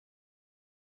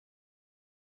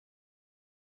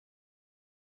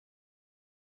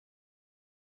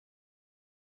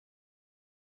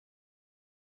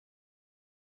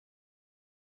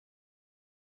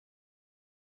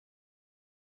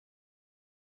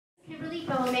Kimberly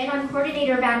Bowman. I'm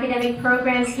coordinator of academic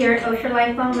programs here at Osher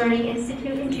Lifelong Learning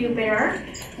Institute in Jupiter.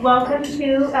 Welcome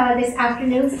to this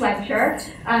afternoon's lecture.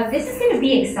 This is going to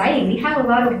be exciting. We have a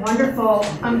lot of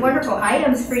wonderful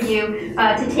items for you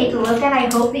to take a look at. I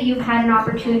hope that you've had an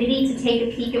opportunity to take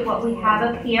a peek at what we have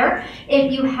up here.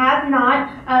 If you have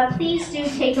not, please do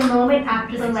take a moment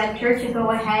after the lecture to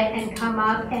go ahead and come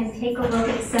up and take a look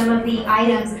at some of the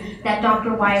items that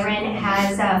Dr. Wiren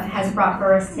has brought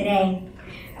for us today.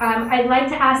 I'd like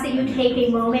to ask that you take a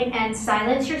moment and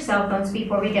silence your cell phones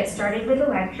before we get started with the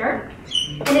lecture.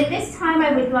 And at this time,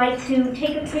 I would like to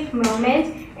take a quick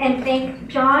moment and thank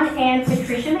John and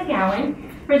Patricia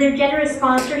McGowan for their generous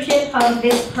sponsorship of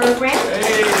this program.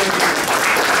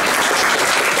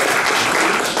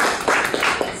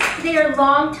 They are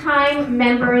longtime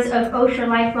members of Osher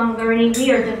Lifelong Learning.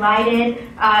 We are delighted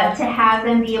to have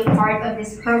them be a part of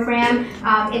this program.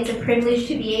 It's a privilege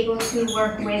to be able to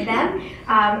work with them.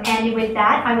 And with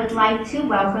that, I would like to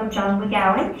welcome John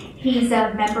McGowan. He's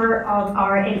a member of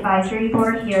our advisory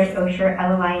board here at Osher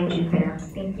LLI in Jupiter.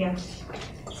 Thank you.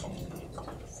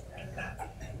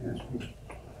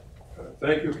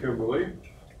 Thank you, Kimberly.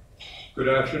 Good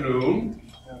afternoon.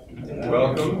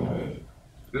 Welcome.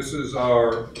 This is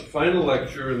our final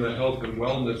lecture in the Health and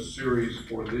Wellness series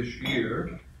for this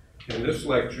year, and this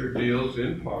lecture deals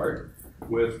in part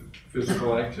with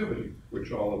physical activity,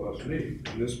 which all of us need,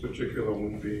 and this particular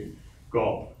one being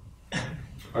golf.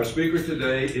 Our speaker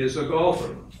today is a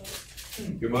golfer.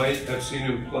 You might have seen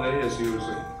him play as he was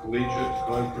a collegiate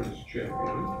conference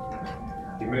champion.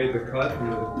 He made the cut in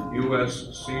the U.S.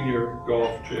 Senior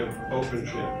Golf Open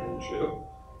Championship.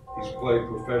 He's played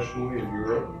professionally in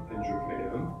Europe and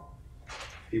Japan.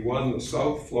 He won the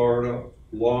South Florida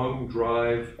Long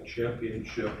Drive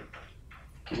Championship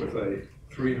with a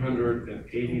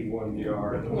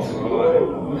 381-yard drive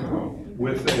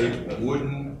with a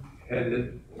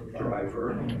wooden-headed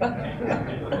driver,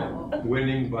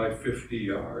 winning by 50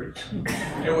 yards.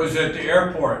 It was at the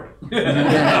airport.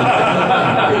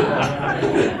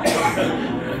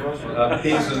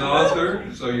 He's an author,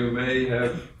 so you may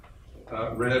have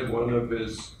read one of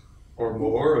his or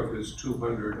more of his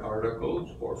 200 articles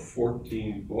or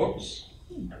 14 books.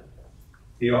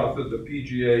 He authored the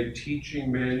PGA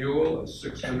Teaching Manual, a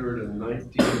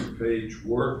 619-page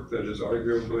work that is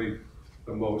arguably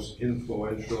the most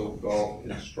influential golf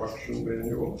instruction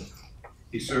manual.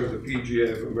 He served the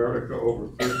PGA of America over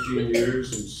 13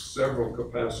 years in several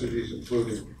capacities,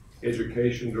 including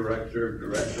Education Director,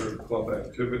 Director of Club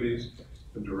Activities,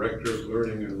 and Director of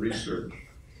Learning and Research.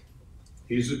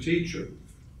 He's a teacher,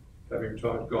 having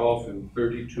taught golf in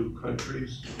 32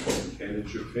 countries and in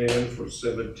Japan for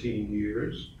 17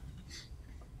 years.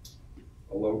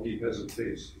 Although he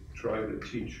hesitates to try to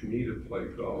teach me to play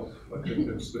golf, I think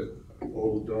it's the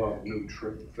old dog, new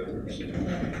trick thing or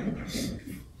something.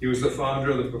 He was the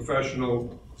founder of the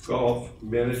Professional Golf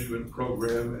Management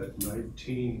Program at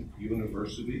 19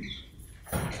 universities.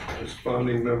 As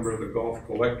founding member of the Golf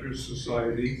Collectors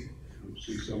Society, you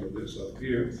see some of this up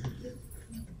here.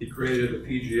 He created the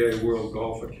PGA World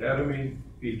Golf Academy,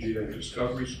 PGA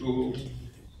Discovery Schools,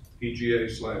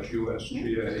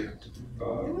 PGA/USGA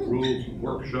rules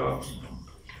workshops,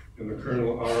 and the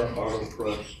Colonel R. Auto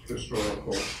Pros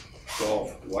Historical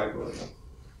Golf Library.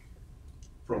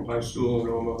 From high school in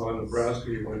Omaha, Nebraska,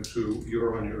 he went to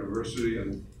Huron University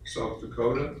in South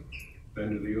Dakota,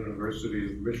 then to the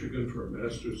University of Michigan for a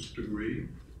master's degree,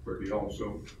 where he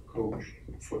also coached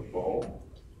football.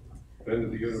 Then to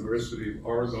the University of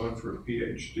Oregon for a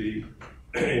PhD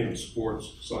in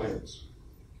sports science.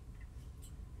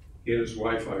 He and his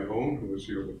wife, Ione, who is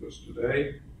here with us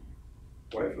today,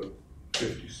 wife of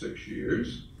 56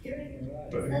 years,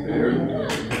 right there.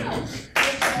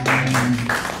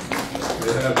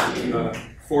 They have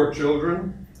 4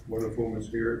 children, one of whom is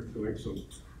here doing some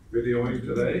videoing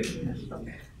today.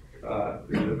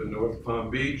 They live in North Palm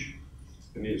Beach,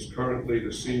 and he is currently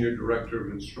the Senior Director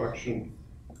of Instruction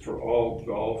for all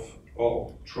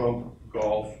Trump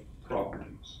Golf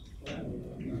properties.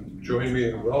 Join me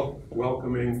in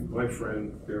welcoming my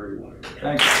friend, Barry Wiren.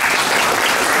 Thanks.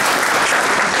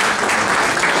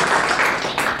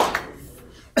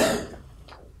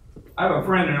 I have a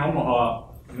friend in Omaha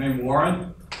named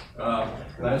Warren,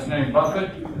 last name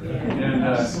Buffett, and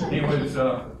he was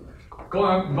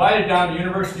invited down to the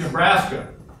University of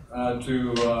Nebraska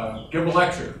to give a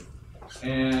lecture.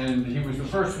 And he was the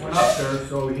first one up there,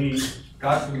 so he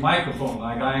got the microphone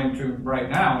like I am to right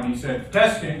now, and he said,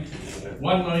 testing,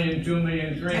 1 million, 2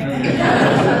 million, 3 million.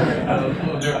 A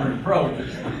little different approach.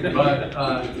 But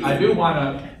I do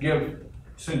want to give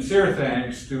sincere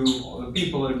thanks to the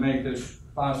people that make this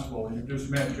possible. You just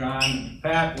met John.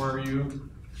 Pat, where are you?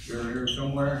 You're here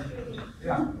somewhere?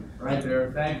 Yeah, right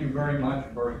there. Thank you very much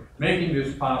for making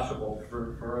this possible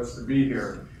for us to be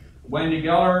here. Wendy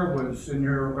Geller was in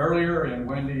here earlier, and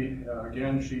Wendy,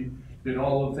 again, she did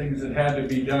all the things that had to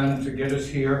be done to get us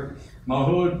here.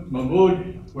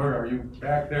 Mahmoud, where are you?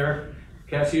 Back there.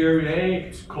 Cassier,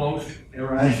 it's close,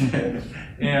 right?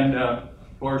 And of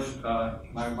course,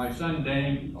 my son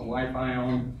Dane, a wife I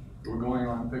own, we're going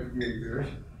on 58 years,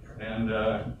 and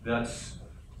that's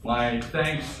my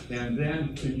thanks, and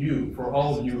then to you, for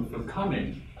all of you, for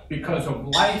coming, because of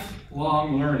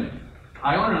lifelong learning.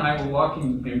 Ion and I were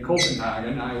walking in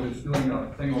Copenhagen. I was doing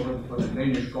a thing over for the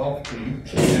Danish golf team,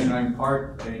 and I'm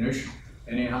part Danish,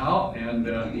 anyhow,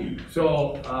 and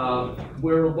so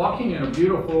we're walking in a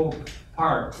beautiful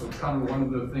park. It was kind of one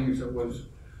of the things that was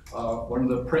one of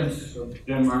the prince of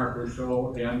Denmark or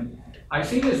so, and I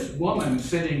see this woman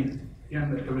sitting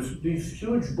in, there was these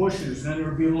huge bushes, and then there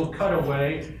would be a little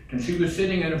cutaway, and she was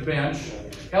sitting at a bench.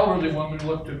 Elderly woman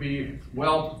looked to be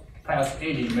well past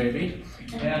 80 maybe,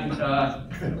 and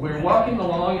we were walking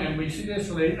along, and we see this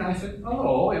lady, and I said,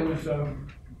 oh, it was a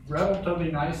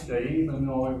relatively nice day, even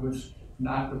though it was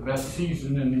not the best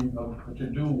season to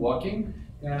do walking.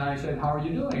 And I said, how are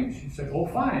you doing? She said, oh,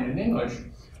 fine, in English.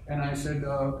 And I said,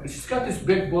 she's got this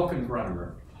big book in front of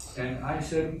her. And I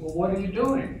said, well, what are you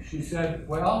doing? She said,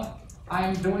 well,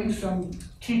 I'm doing some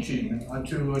teaching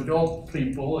to adult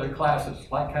people at classes,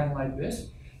 kind of like this.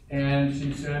 And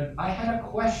she said, I had a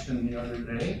question the other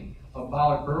day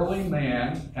about early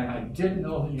man, and I didn't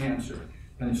know the answer.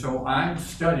 And so I'm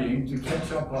studying to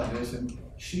catch up on this, and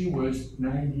she was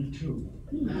 92.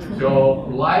 So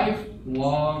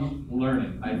lifelong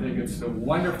learning. I think it's a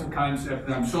wonderful concept,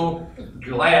 and I'm so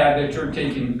glad that you're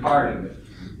taking part in it.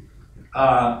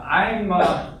 I'm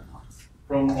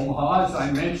from Omaha, as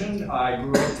I mentioned. I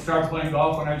started playing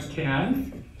golf when I was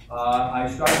 10. I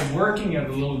started working at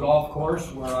a little golf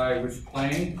course where I was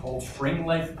playing called Spring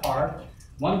Lake Park.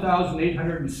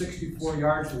 1,864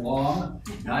 yards long,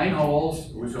 9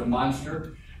 holes. It was a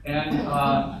monster. And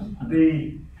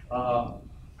the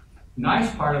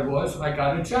nice part of it was I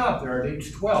got a job there at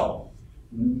age 12.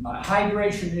 A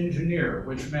hydration engineer,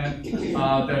 which meant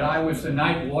that I was the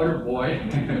night water boy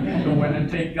who went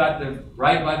and got the,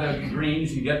 right by the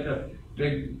greens, you get the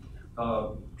big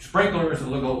sprinklers that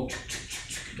go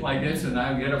like this, and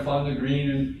I would get up on the green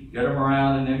and get them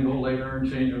around and then go later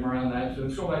and change them around that.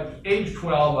 So at age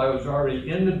 12, I was already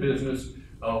in the business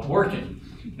of working.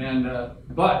 And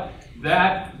but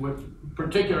that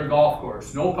particular golf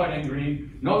course, no putting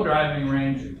green, no driving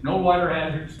range, no water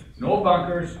hazards, no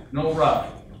bunkers, no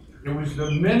rough. It was the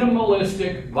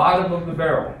minimalistic bottom of the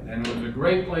barrel, and it was a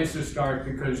great place to start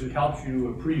because it helps you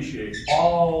appreciate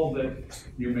all that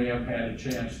you may have had a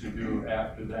chance to do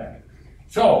after that.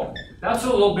 So that's a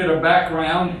little bit of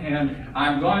background, and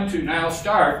I'm going to now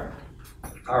start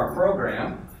our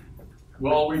program.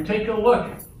 Well, we take a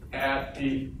look at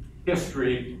the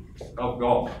history of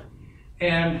golf.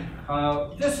 And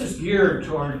this is geared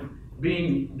toward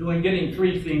getting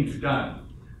 3 things done.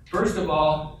 First of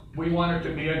all, we want it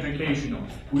to be educational.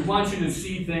 We want you to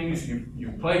see things,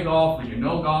 you play golf or you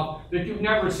know golf, that you've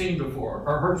never seen before,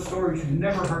 or heard stories you've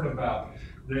never heard about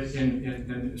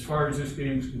as far as this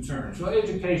game is concerned. So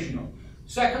educational.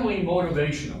 Secondly,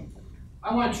 motivational.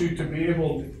 I want you to be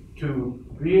able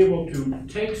to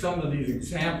take some of these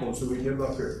examples that we give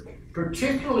up here,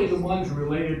 particularly the ones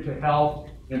related to health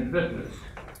and fitness,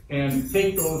 and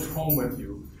take those home with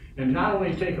you. And not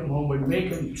only take them home, but make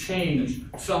them change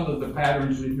some of the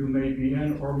patterns that you may be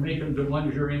in, or make them the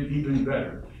ones you're in even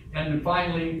better. And then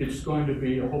finally, it's going to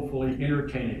be hopefully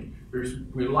entertaining.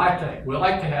 We like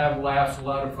to have laughs, a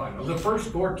lot of fun. Of the first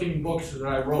 14 books that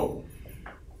I wrote,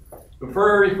 the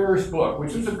very first book,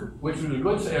 which was a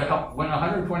good sale, went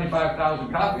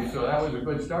 125,000 copies, so that was a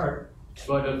good start.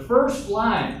 But the first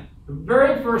line, the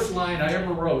very first line I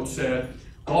ever wrote said,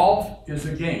 golf is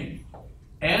a game,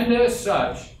 and as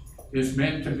such, is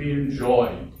meant to be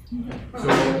enjoyed.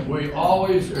 So we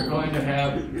always are going to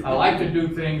have, I like to do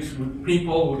things with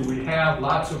people where we have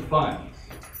lots of fun.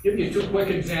 Give you 2 quick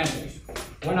examples.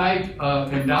 When I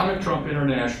am down at Trump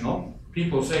International,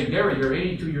 people say, Gary, you're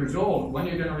 82 years old, when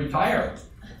are you going to retire?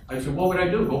 I said, what would I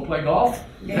do, go play golf?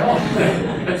 No,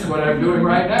 that's what I'm doing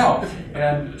right now.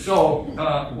 And so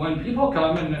when people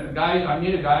come, and I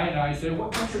meet a guy, and I say,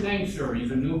 what's your name, sir?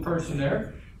 He's a new person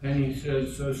there. And he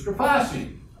says,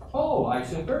 Strafasi. Oh, I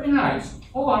said, very nice.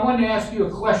 Oh, I wanted to ask you a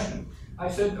question. I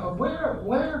said,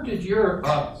 where did your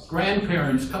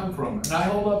grandparents come from? And I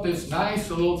hold up this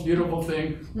nice little beautiful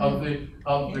thing of the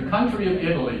country of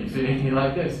Italy, see,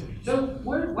 like this. So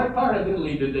what part of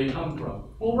Italy did they come from?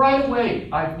 Well, right away,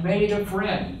 I've made a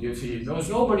friend, you see. There's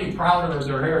nobody prouder of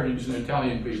their heritage than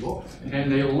Italian people,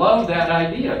 and they love that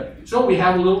idea. So we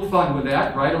have a little fun with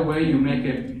that. Right away, you make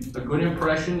a good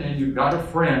impression, and you've got a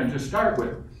friend to start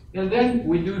with. And then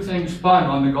we do things fun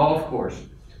on the golf course.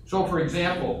 So, for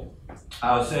example,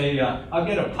 I'll say, I'll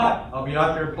get a putt. I'll be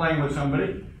out there playing with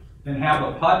somebody and have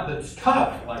a putt that's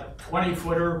tough, like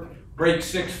 20-footer, break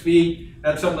 6 feet,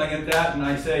 that's something like that, and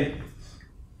I say,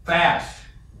 fast.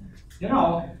 You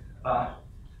know,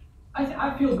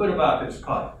 I feel good about this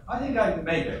putt. I think I can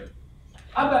make it.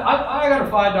 I got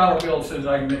a $5 bill that says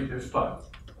I can make this putt.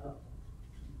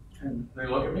 And they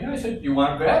look at me, I said, do you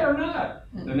want to bet or not?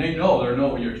 And they know,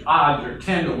 your odds are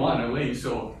 10 to 1 at least,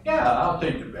 so yeah, I'll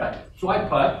take the bet. So I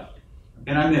putt,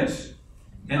 and I miss.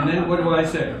 And then what do I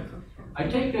say? I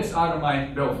take this out of my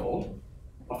billfold,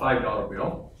 a $5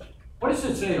 bill. What does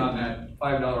it say on that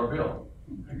 $5 bill?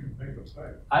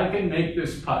 I can make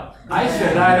this putt. I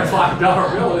said I had a $5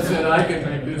 bill that said I can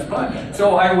make this putt.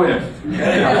 So I win.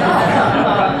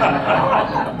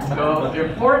 So the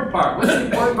important part, what's the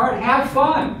important part? Have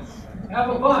fun. Have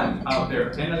a fun out there.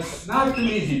 And it's not too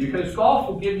easy because golf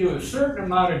will give you a certain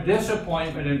amount of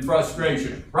disappointment and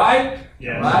frustration. Right?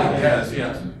 Yes. Right? Yes,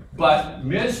 yes. But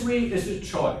misery is a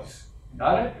choice.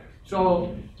 Got it?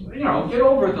 So, you know, get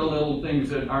over the little things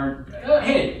that aren't,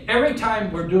 hey, every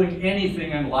time we're doing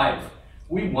anything in life,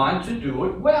 we want to do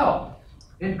it well.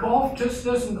 And golf just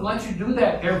doesn't let you do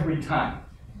that every time.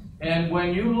 And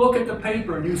when you look at the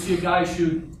paper and you see a guy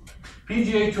shoot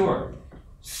PGA Tour,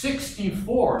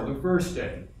 64 the first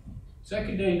day,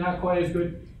 second day not quite as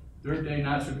good, third day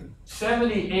not so good,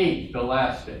 78 the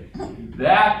last day.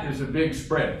 That is a big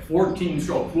spread, 14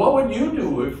 strokes. What would you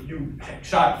do if you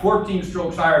shot 14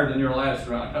 strokes higher than your last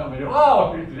round? Tell me,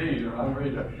 oh, geez, I'm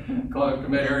ready to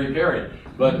commit Harry Carey.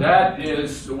 But that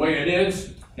is the way it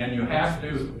is, and you have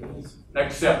to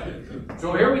accept it.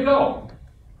 So here we go.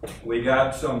 We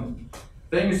got some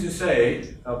things to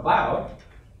say about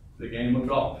the game of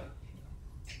golf.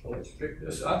 So let's pick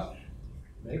this up,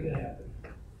 make it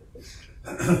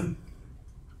happen.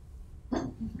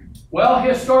 Well,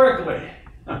 historically,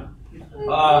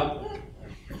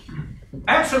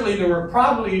 actually there were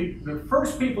probably the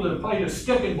first people that played a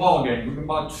stick and ball game. We're talking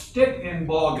about stick and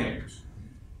ball games.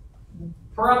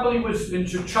 Probably was in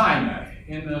China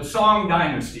in the Song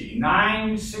Dynasty.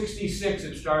 966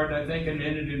 it started, I think, and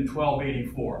ended in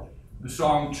 1284. The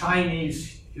Song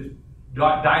Chinese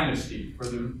dynasty for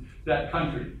that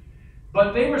country.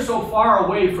 But they were so far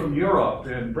away from Europe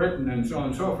and Britain and so on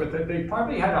and so forth that they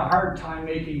probably had a hard time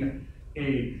making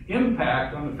an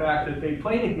impact on the fact that they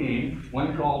played a game,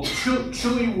 one called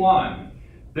Chui Wan,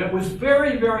 that was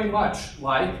very, very much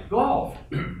like golf.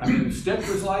 I mean, the stick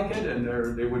was like it, and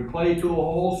they would play to a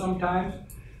hole sometimes.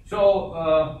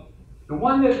 So the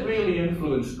one that really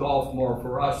influenced golf more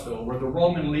for us, though, were the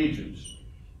Roman legions.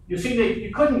 You see,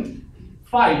 you couldn't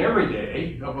fight every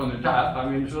day up on the top. I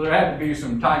mean, so there had to be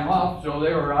some time off, so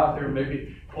they were out there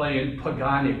maybe playing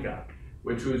Paganica,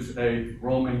 which was a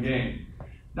Roman game.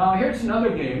 Now here's another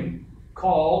game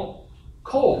called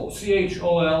Cole,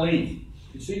 C-H-O-L-E.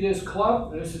 You see this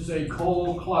club? This is a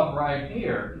Cole club right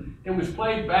here. It was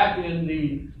played back in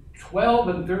the 12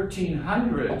 and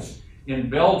 1300s in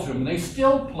Belgium. They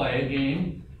still play a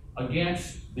game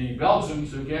against the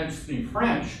Belgians against the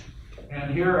French.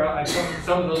 And here I put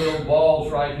some of the little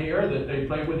balls right here that they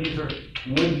play with. These are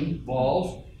wooden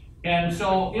balls. And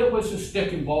so it was a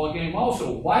stick and ball game also.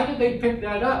 Why did they pick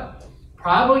that up?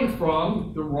 Probably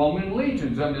from the Roman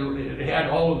legions. I mean, they had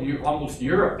all of almost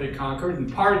Europe they conquered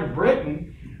and part of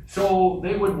Britain. So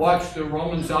they would watch the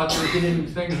Romans out there getting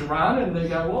things around and they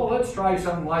go, well, let's try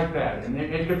something like that. And they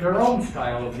make it their own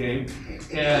style of game.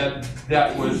 And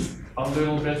that was a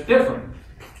little bit different.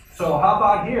 So how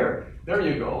about here? There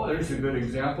you go. There's a good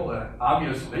example.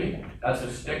 Obviously, that's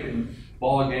a stick and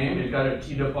ball game. You've got it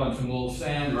teed up on some little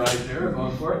sand right there,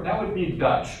 going for it. That would be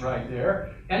Dutch right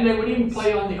there. And they would even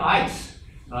play on the ice.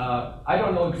 I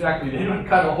don't know exactly. They didn't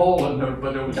cut a hole in there,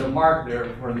 but there was a mark there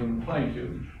for them playing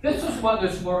to. This is one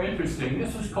that's more interesting.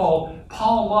 This is called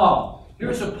Pall Mall.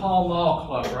 Here's a Pall Mall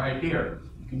club right here.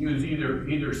 You can use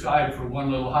either side for one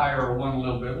a little higher or one a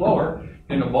little bit lower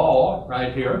in a ball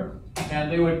right here.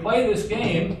 And they would play this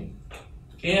game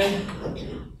in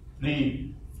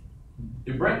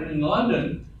Britain and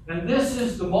London, and this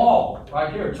is the mall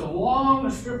right here. It's a long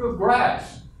strip of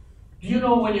grass. Do you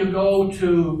know when you go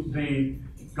to the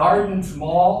Gardens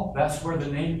Mall, that's where the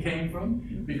name came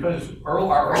from, because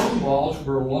our early malls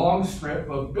were a long strip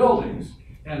of buildings,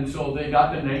 and so they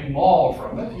got the name mall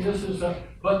from it.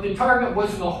 But the target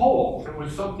wasn't a hole, it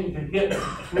was something to hit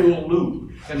through a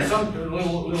loop, and something a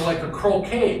little like a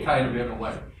croquet kind of in a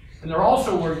way. And there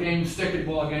also were games, stick and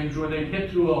ball games, where they'd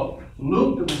hit through a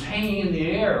loop that was hanging in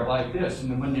the air like this,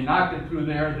 and then when they knocked it through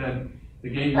there, then the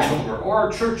game was over. Or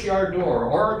a churchyard door,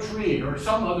 or a tree, or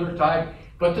some other type.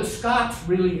 But the Scots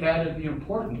really added the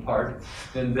important part,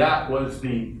 and that was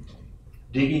the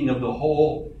digging of the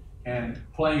hole and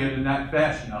playing it in that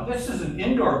fashion. Now, this is an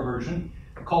indoor version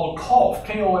called golf,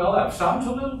 K-O-L-F. Sounds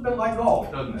a little bit like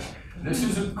golf, doesn't it? This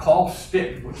is a golf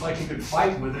stick. Looks like you could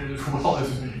fight with it as well as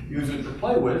use it to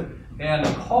play with. And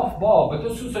a golf ball, but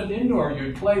this was an indoor.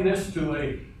 You'd play this to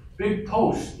a big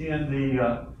post in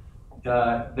the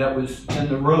that was in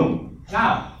the room.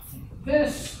 Now,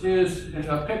 this is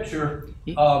a picture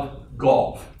of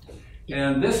golf.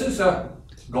 And this is a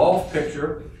golf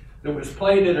picture that was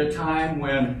played at a time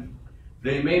when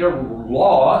they made a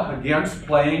law against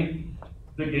playing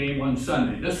the game on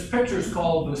Sunday. This picture is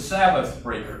called the Sabbath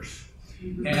Breakers.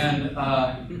 And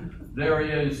there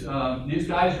is, these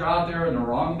guys are out there on the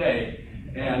wrong day.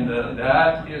 And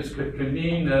that could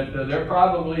mean that they're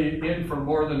probably in for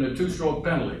more than a 2-stroke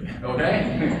penalty,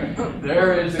 okay?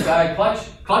 There is a guy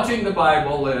clutching the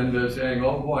Bible and saying,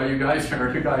 oh boy, you guys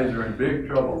are in big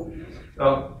trouble.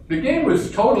 The game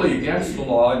was totally against the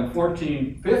law in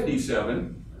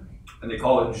 1457, and they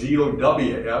call it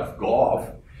GOWF, golf.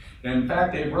 And in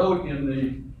fact, they wrote in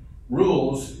the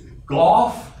rules,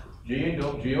 golf,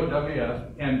 G-O-W-F,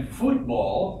 and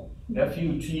football,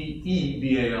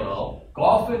 F-U-T-E-B-A-L-L,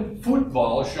 golf and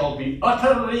football shall be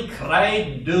utterly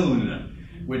cried down,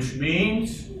 which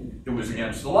means it was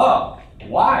against the law.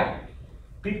 Why?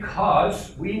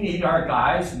 Because we need our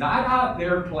guys not out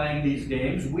there playing these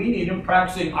games. We need them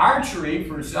practicing archery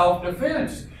for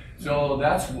self-defense. So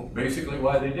that's basically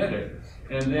why they did it.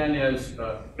 And then as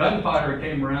gunpowder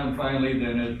came around finally,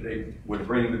 then they would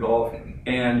bring the golf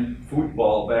and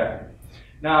football back.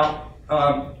 Now,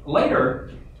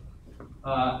 later,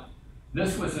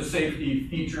 this was a safety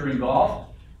feature in golf.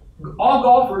 All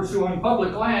golfers who on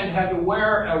public land had to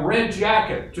wear a red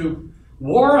jacket to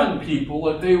warn people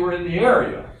that they were in the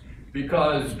area,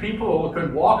 because people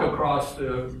could walk across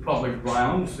the public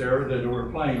grounds there that they were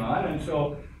playing on, and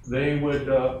so they would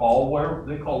all wear,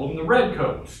 they called them the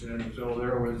redcoats, and so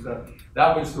there was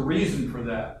that was the reason for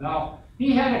that. Now,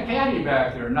 he had a caddy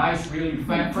back there, nice, really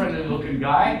friendly looking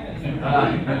guy,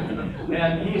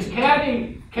 and he's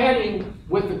caddying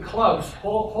with the clubs,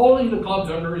 holding the clubs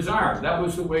under his arm. That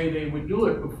was the way they would do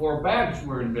it before bags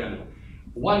were invented.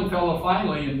 One fellow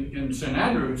finally in St.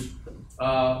 Andrews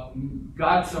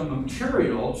got some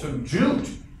material, some jute,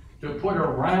 to put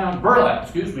around,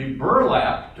 burlap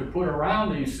to put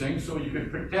around these things so you could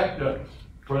protect the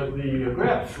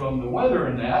grips from the weather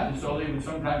and that. And so they would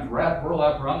sometimes wrap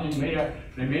burlap around them.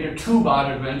 They made a tube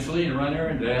out eventually and run there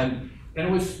and then. And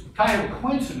it was kind of a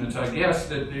coincidence, I guess,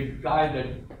 that the guy that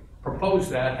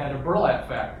proposed that had a burlap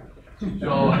factory.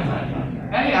 So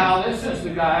anyhow, this is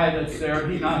the guy that's there.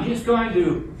 He's going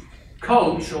to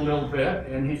coach a little bit,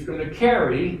 and he's going to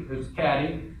carry his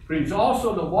caddy, but he's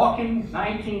also the walking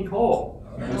 19th hole.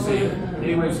 You see,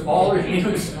 he was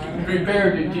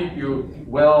prepared to keep you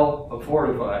well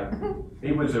fortified.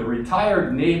 He was a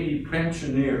retired Navy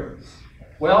pensioner.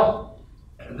 Well,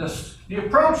 the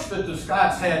approach that the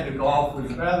Scots had to golf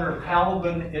was rather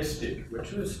Calvinistic,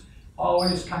 which was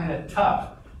always kind of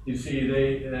tough. You see,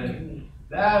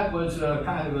 that was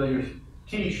kind of a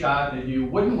tee shot that you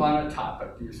wouldn't want to top it,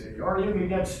 you see, or you could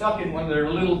get stuck in one of their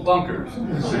little bunkers.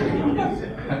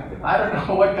 I don't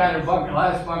know what kind of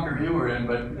last bunker you were in,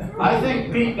 but I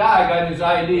think Pete Dye got his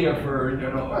idea for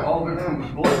all the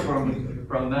bullets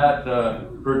from that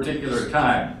particular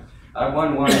time. I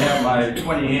wouldn't want to have my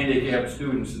 20 handicapped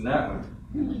students in that one.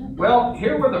 Well,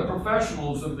 here were the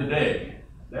professionals of the day.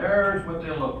 There's what they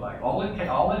look like, all in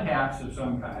hats of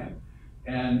some kind.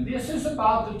 And this is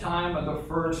about the time of the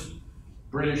first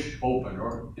British Open,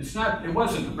 or it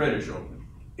wasn't the British Open,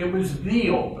 it was the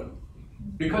Open,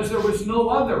 because there was no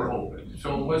other Open.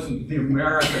 So it wasn't the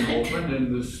American Open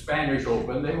and the Spanish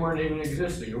Open, they weren't even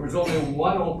existing. There was only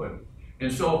one Open. And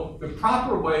so the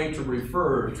proper way to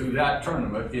refer to that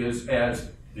tournament is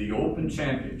as the Open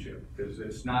Championship, because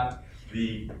it's not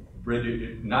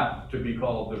not to be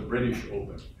called the British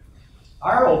Open.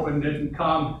 Our Open didn't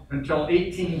come until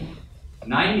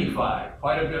 1895,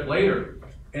 quite a bit later.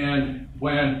 And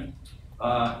when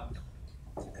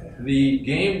the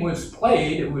game was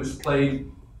played, it was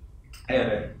played at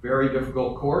a very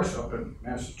difficult course up in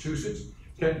Massachusetts.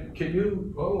 can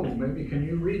you, oh, maybe can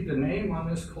you read the name on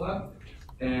this club?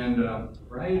 And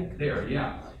right there,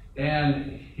 yeah.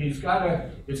 And he's got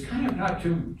it's kind of not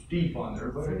too deep on there,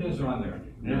 but it is on there.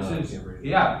 And it says,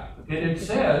 yeah, and it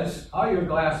says, oh, your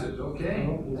glasses, okay?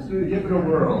 Let's give it a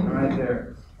whirl right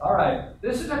there. All right,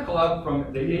 this is a club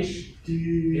from the H.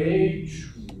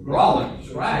 Rollins,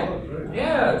 right?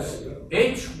 Yes,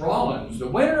 H. Rollins. The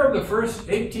winner of the first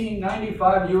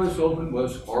 1895 U.S. Open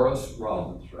was Horace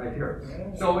Rollins, right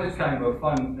here. So it's kind of a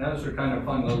fun, those are kind of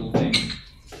fun little things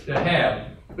to have.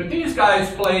 But these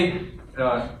guys played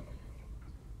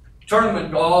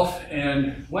tournament golf,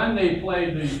 and when they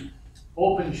played the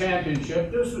Open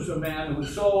Championship, this was a man who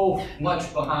was so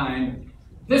much behind.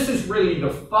 This is really the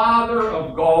father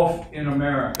of golf in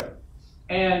America,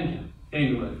 and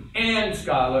England, and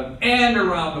Scotland, and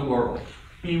around the world.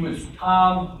 He was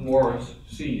Tom Morris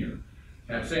Sr.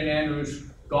 at St. Andrews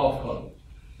Golf Club.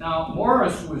 Now,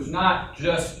 Morris was not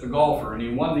just a golfer, and he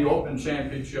won the Open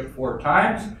Championship 4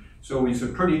 times, so he's a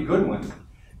pretty good one.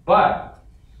 But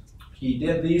he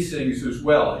did these things as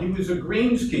well. He was a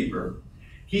greenskeeper.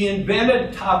 He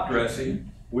invented top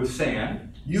dressing with sand,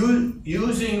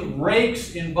 using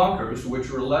rakes in bunkers, which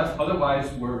were left,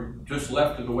 otherwise were just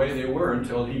left to the way they were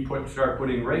until he started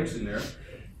putting rakes in there.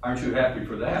 Aren't you happy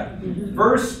for that?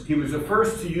 First, he was the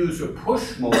first to use a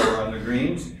push mower on the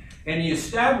greens, and he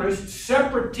established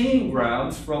separate teeing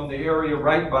grounds from the area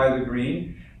right by the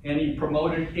green, and he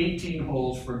promoted 18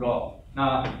 holes for golf.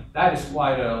 Now, that is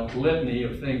quite a litany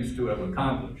of things to have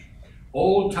accomplished.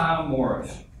 Old Tom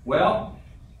Morris. Well,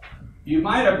 you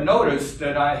might have noticed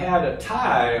that I had a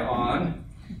tie on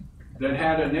that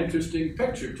had an interesting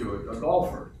picture to it, a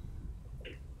golfer.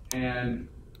 And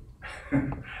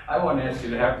I won't ask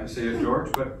you to have to say it,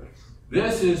 George, but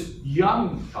this is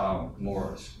young Tom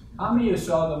Morris. How many of you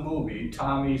saw the movie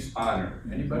Tommy's Honor?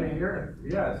 Anybody here?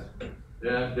 Yes.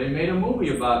 They made a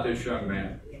movie about this young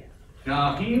man.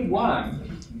 Now, he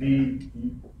won the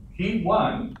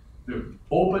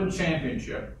Open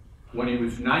Championship when he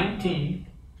was 19,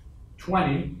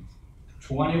 20,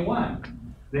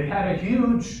 21. They had a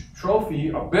huge trophy,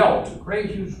 a belt, a great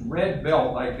huge red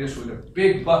belt like this with a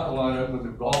big buckle on it with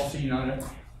a golf scene on it.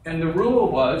 And the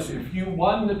rule was, if you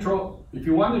won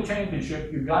the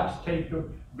championship, you got to take the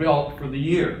belt for the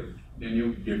year. Then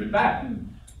you give it back.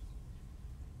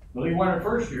 Well, he won it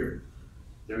first year.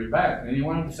 Gave it back. Then he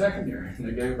won it the second year. And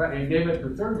they gave it back. He gave it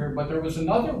the third year. But there was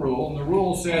another rule, and the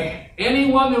rule said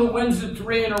anyone who wins it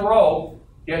 3 in a row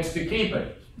gets to keep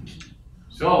it.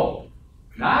 So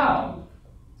now,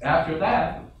 after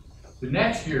that, the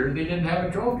next year they didn't have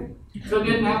a trophy. So they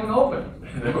didn't have an Open.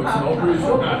 There was no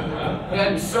result.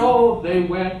 And so they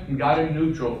went and got a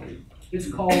new trophy. It's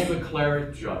called the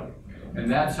Claret Jug. And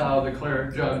that's how the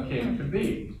Claret Jug came to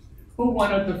be. Who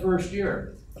won it the first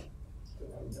year?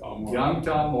 Young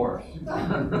Tom Morris.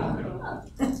 The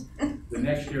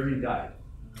next year he died.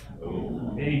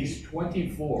 Age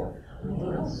 24.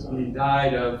 He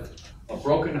died of a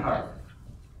broken heart.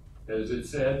 As it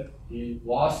said, he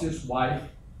lost his wife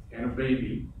and a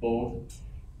baby, both.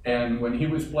 And when he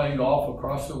was playing golf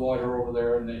across the water over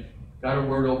there, and they got a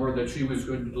word over that she was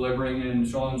good delivering and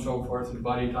so on and so forth, and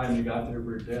by the time he got there,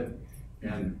 we were dead.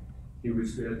 And he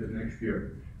was dead the next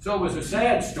year. So it was a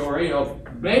sad story of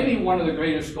maybe one of the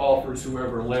greatest golfers who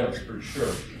ever lived, for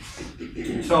sure.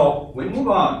 So we move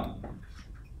on.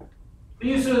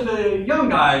 These are the young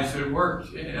guys that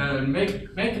worked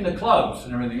making the clubs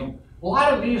and everything. A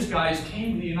lot of these guys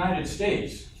came to the United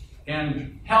States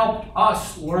and helped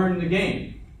us learn the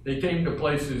game. They came to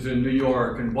places in New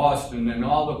York and Boston and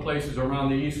all the places around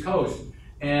the East Coast.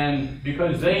 And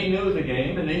because they knew the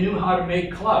game and they knew how to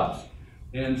make clubs.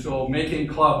 And so making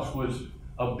clubs was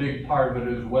a big part of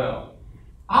it as well.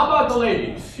 How about the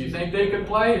ladies? You think they could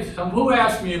play? Who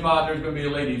asked me about there's going to be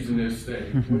ladies in this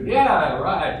thing? Yeah,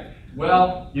 right.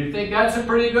 Well, you think that's a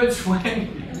pretty good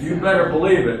swing? You better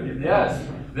believe it. Yes,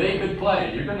 they could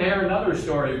play. You're going to hear another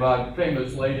story about a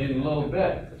famous lady in a little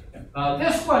bit.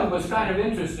 This one was kind of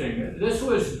interesting. This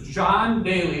was John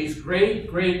Daly's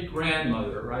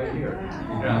great-great-grandmother right here.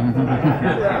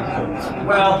 Yeah.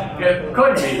 Well, it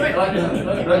could be.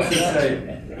 Let's just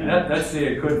say, let's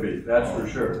say it could be. That's for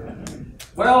sure.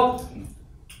 Well,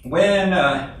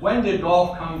 when did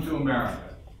golf come to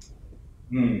America?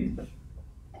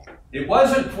 It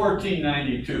wasn't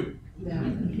 1492.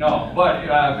 No, but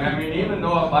I mean, even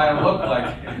though it might have looked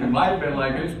like it might have been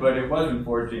like this, but it wasn't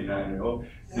 1490.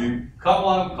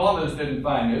 Columbus didn't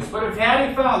find this, but if had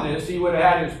he found this, he would have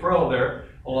had his pro there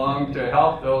along to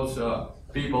help those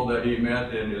people that he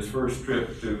met in his first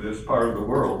trip to this part of the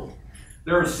world.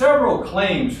 There are several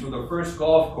claims for the first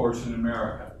golf course in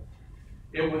America.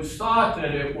 it was thought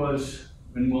that it was,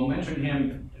 and we'll mention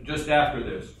him just after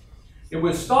this, it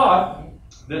was thought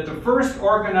that the first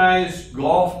organized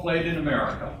golf played in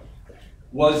America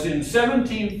was in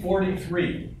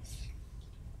 1743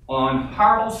 on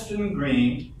Harleston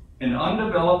Green, an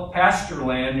undeveloped pasture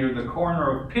land near the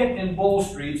corner of Pitt and Bull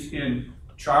Streets in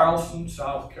Charleston,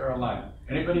 South Carolina.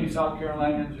 Anybody South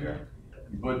Carolinians here?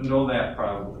 You wouldn't know that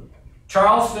probably.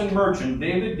 Charleston merchant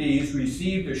David Dees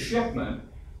received a shipment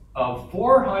of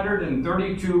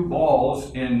 432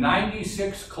 balls in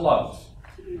 96 clubs,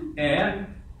 and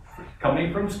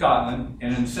coming from Scotland,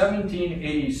 and in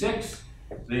 1786,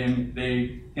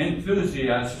 the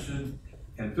enthusiasts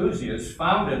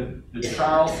founded the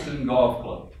Charleston Golf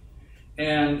Club.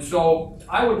 And so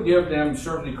I would give them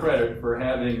certainly credit for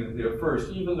having the first,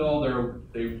 even though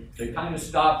they kind of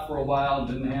stopped for a while and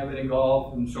didn't have any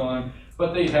golf and so on.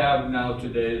 But they have now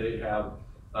today, they have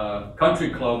a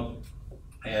country club,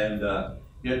 and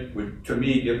it would, to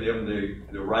me, give them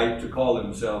the right to call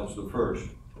themselves the first.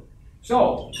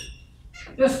 So,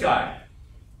 this guy,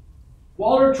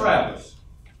 Walter Travis,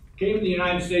 came to the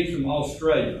United States from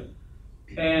Australia,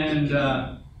 and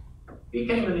he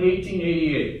came in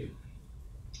 1888.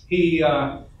 He,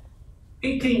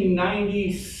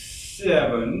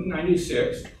 1897,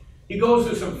 96, he goes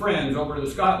to some friends over to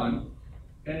Scotland,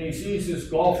 and he sees this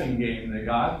golfing game they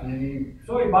got, and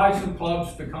so he buys some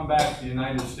clubs to come back to the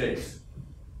United States.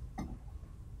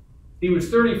 He was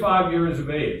 35 years of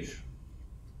age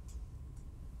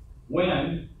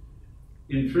when,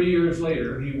 in 3 years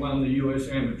later, he won the U.S.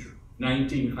 Amateur,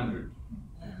 1900.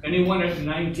 And he won it in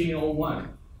 1901.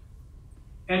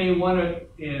 And he won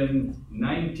it in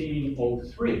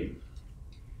 1903.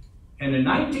 And in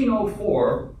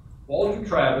 1904, Walter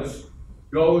Travis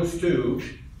goes to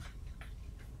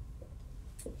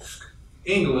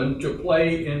England to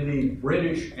play in the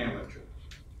British Amateur.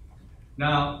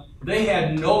 Now, they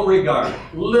had no regard,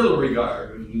 little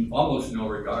regard, almost no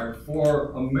regard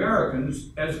for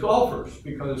Americans as golfers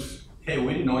because, hey,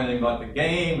 we didn't know anything about the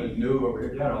game and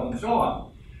and so on.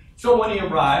 So when he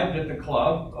arrived at the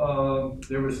club,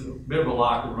 there was a bit of a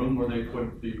locker room where they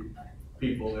put the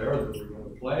people there that were going to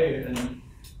play, and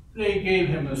they gave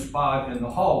him a spot in the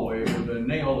hallway with a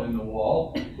nail in the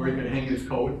wall where he could hang his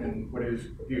coat and put his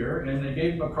gear, and they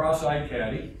gave him a cross-eyed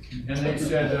caddy, and they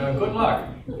said, good luck,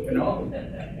 you know.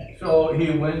 So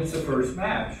he wins the first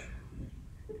match,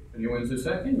 and he wins the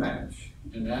second match,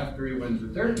 and after he wins the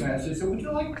third match, they said, would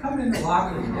you like to come in the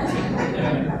locker room,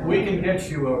 and we can get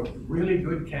you a really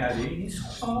good caddy. He said,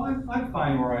 oh, I'm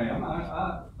fine where I am.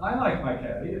 I like my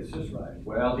caddy, it's just right.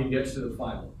 Well, he gets to the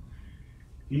final.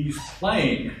 He's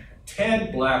playing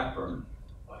Ted Blackburn,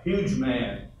 a huge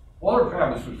man. Walter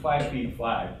Travis was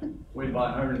 5'5", weighed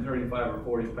about 135 or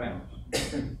 40 pounds.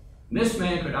 And this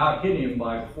man could out-hit him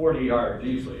by 40 yards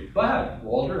easily, but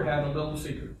Walter had a little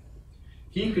secret.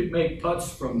 He could make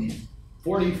putts from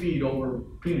 40 feet over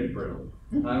peanut brittle.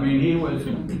 I mean, he was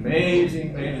an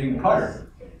amazing, amazing putter.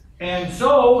 And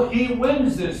so he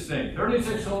wins this thing,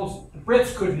 36 holes. The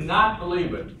Brits could not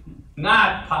believe it,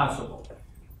 not possible.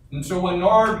 And so when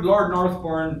Lord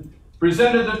Northbourne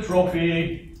presented the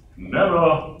trophy,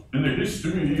 never in the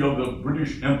history of the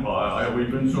British Empire have we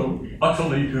been so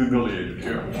utterly humiliated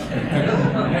here.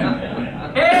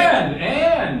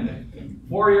 and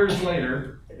 4 years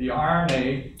later, the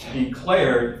Arnie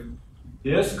declared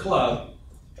this club,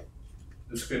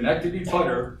 the Schenectady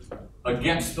putter,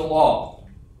 against the law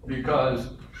because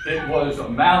it was a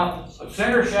mallet, a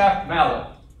center shaft mallet.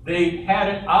 They had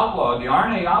it outlawed. The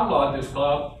Arnie outlawed this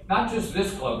club, not just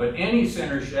this club, but any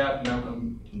center shaft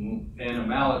and a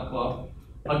mallet club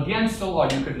against the law.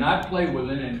 You could not play with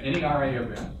it in any RA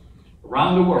event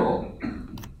around the world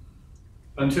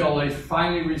until they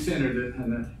finally rescinded it in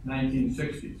the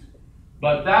 1960s.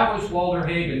 But that was Walter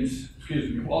Hagen.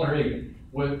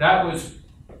 That was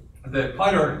the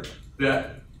putter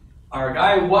that our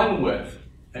guy won with.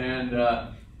 And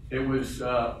it was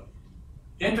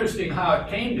interesting how it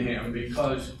came to him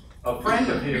because a friend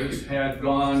of his had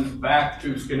gone back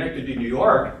to Schenectady, New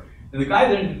York, and the guy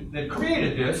that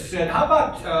created this said, how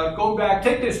about go back,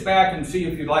 take this back and see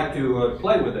if you'd like to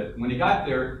play with it. When he got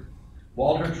there,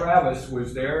 Walter Travis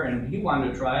was there and he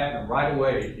wanted to try it, and right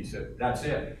away he said, that's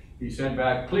it. He sent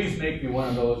back, please make me one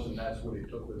of those, and that's what he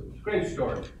took with him. It's a great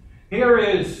story. Here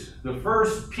is the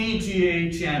first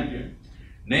PGA champion,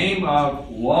 name of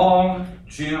Long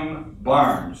Jim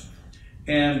Barnes.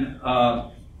 And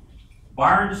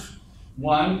Barnes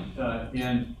won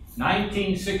in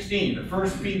 1916, the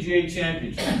first PGA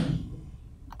championship.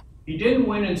 He didn't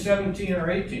win in 17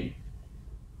 or 18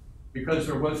 because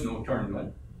there was no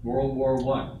tournament, World War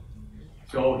I.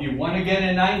 So he won again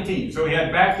in 19. So he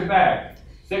had back-to-back,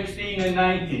 16 and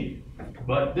 19.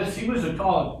 But he was a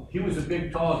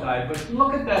big, tall guy. But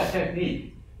look at that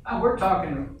technique. Now, we're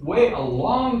talking a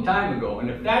long time ago. And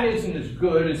if that isn't as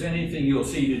good as anything you'll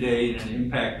see today in an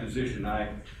impact position, I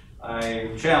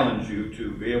challenge you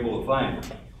to be able to find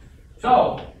it.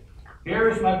 So,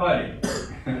 here's my buddy,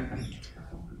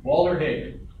 Walter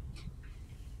Hagen.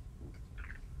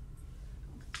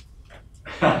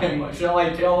 Shall I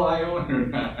tell Ione or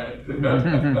not?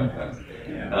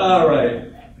 All right.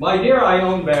 My dear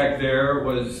Ione back there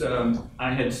was,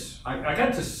 I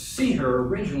got to see her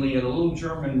originally at a little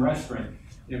German restaurant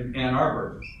in Ann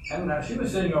Arbor. And she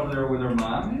was sitting over there with her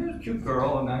mom. She was a cute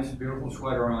girl, a nice, beautiful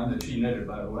sweater on that she knitted,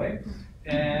 by the way.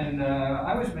 And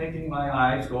I was making my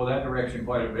eyes go that direction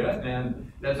quite a bit.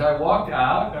 And as I walked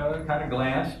out, I kind of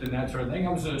glanced and that sort of thing.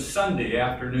 It was a Sunday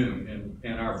afternoon in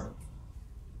Ann Arbor.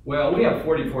 Well, we have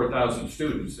 44,000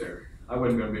 students there. I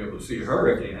wasn't going to be able to see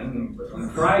her again. But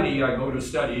on Friday, I go to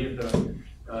study at the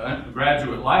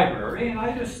graduate library, and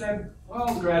I just said, well,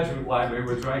 the graduate library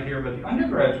was right here, but the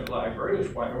undergraduate library was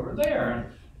right over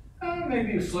there. And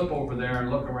maybe you slip over there and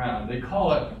look around. They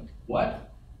call it, what?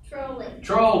 Trolling.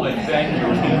 Trolling, thank you.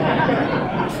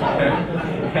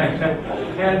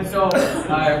 And so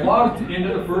I walked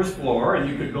into the first floor, and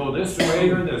you could go this way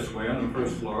or this way on the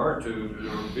first floor to the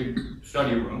big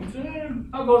study rooms. And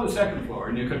I'll go to the second floor,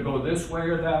 and you could go this way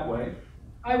or that way.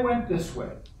 I went this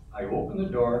way. I opened the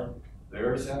door.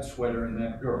 There's that sweater and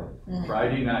that girl.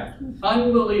 Friday night.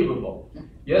 Unbelievable.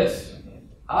 Yes.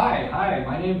 Hi,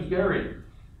 my name's Gary.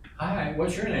 Hi,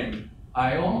 what's your name?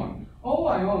 Ione. Oh,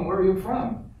 Ione, where are you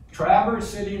from? Traverse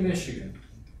City, Michigan.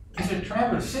 I said,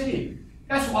 Traverse City?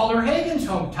 That's Walter Hagen's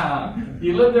hometown.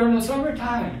 He lived there in the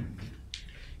summertime.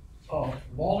 Oh,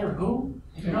 Walter who?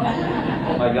 You know?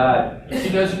 Oh my God, she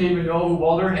doesn't even know who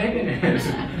Walter Hagen is.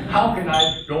 How can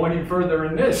I go any further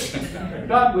in this?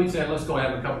 But we said, let's go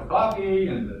have a cup of coffee,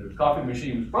 and the coffee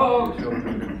machine was broke, so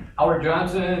Howard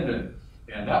Johnson,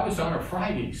 and that was on a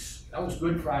Friday. That was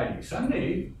Good Friday.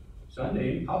 Sunday,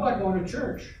 how about going to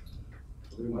church?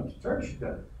 We went to church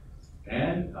together.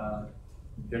 And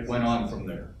it went on from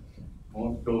there.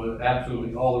 Won't go with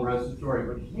absolutely all the rest of the story,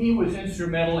 but he was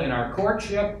instrumental in our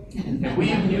courtship, and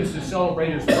we even used to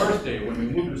celebrate his birthday. When we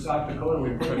moved to South Dakota, we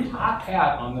put a top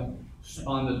hat on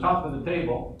the top of the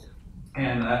table,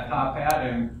 and that top hat,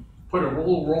 and put a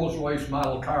Rolls-Royce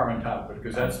model car on top of it,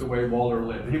 because that's the way Walter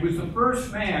lived. He was the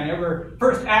first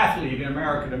athlete in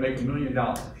America to make $1 million.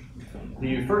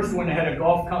 The first one that had a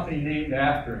golf company named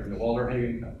after him, the Walter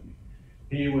Hagen Company.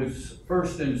 He was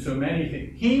first in so many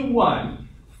things. He won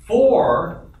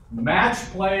 4 match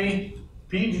play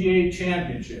PGA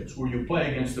championships where you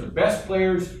play against the best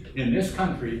players in this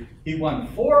country. He won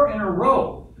 4 in a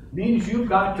row. Means you've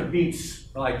got to beat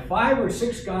like 5 or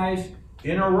 6 guys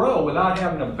in a row without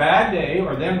having a bad day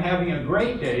or them having a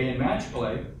great day in match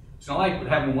play. It's not like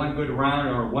having one good round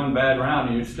or one bad round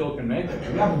and you still can make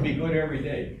it. You have to be good every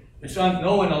day.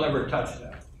 No one will ever touch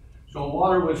that. So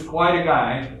Walter was quite a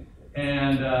guy.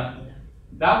 And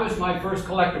that was my first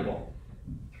collectible.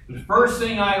 The first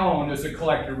thing I owned as a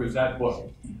collector was that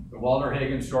book, the Walter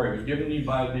Hagen story. It was given me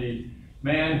by the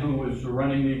man who was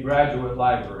running the graduate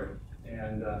library.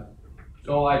 And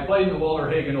so I played in the Walter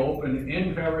Hagen Open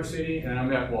in Traverse City, and I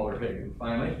met Walter Hagen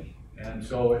finally. And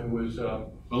so it was,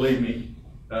 believe me,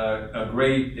 a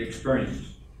great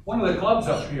experience. One of the clubs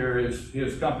up here is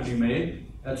his company made.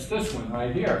 That's this one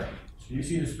right here. You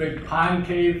see this big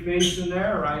concave face in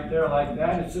there, right there like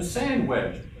that? It's a sand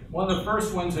wedge. One of the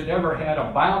first ones that ever had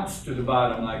a bounce to the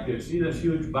bottom like this. See this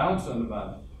huge bounce on the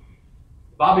bottom?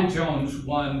 Bobby Jones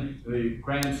won the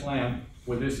Grand Slam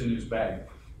with this in his bag.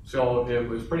 So it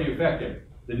was pretty effective.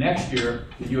 The next year,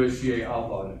 the USGA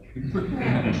outlawed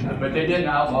it. But they didn't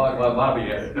outlaw it while Bobby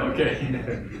had it,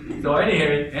 okay? So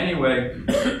anyway,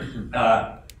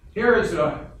 here is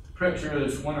a picture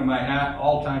that's one of my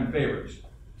all-time favorites.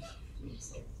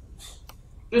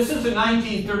 This is the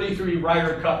 1933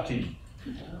 Ryder Cup team.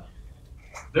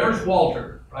 There's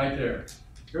Walter, right there.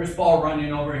 There's Paul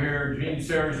Runyon over here, Gene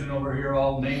Sarrazin over here,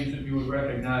 all names that you would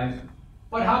recognize.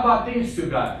 But how about these 2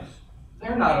 guys?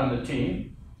 They're not on the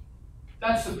team.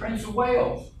 That's the Prince of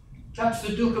Wales. That's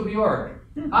the Duke of York.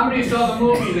 How many saw the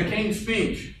movie, The King's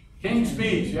Speech? King's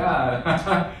Speech,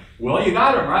 yeah. Well, you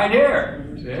got him right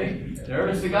here, see?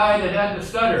 There's the guy that had the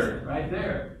stutter, right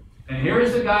there. And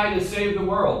here's the guy that saved the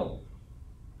world.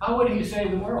 How would he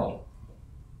save the world?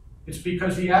 It's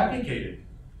because he abdicated.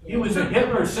 He was a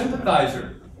Hitler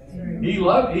sympathizer. He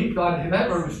thought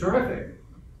Hitler was terrific.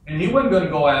 And he wasn't going to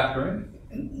go after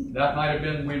him. That might have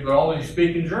been, we would always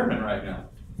speak in German right now.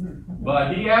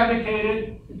 But he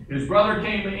abdicated, his brother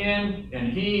came in,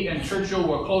 and he and Churchill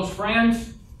were close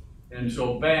friends, and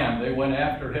so bam, they went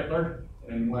after Hitler,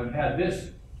 and had this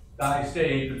guy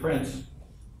stayed, the prince,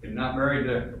 and not married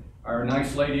to our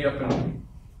nice lady up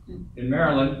in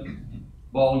Maryland,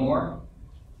 Baltimore,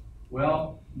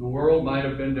 well, the world might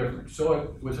have been different. So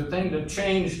it was a thing that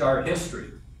changed our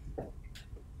history.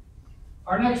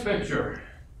 Our next picture,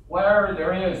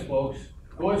 there he is, folks.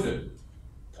 Who is it?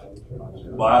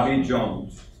 Bobby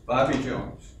Jones. Bobby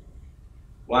Jones.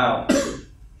 Wow.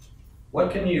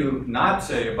 What can you not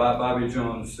say about Bobby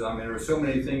Jones? I mean, there are so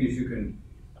many things you can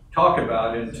talk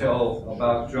about and tell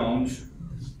about Jones.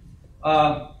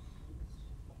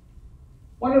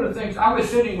 One of the things, I was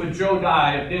sitting with Joe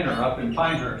Dye at dinner up in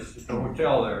Pinehurst at the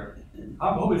hotel there.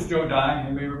 Who was Joe Dye?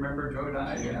 Anybody remember Joe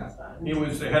Dye? Yeah. He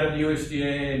was the head of the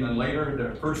USDA and then later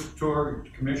the first tour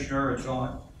commissioner and so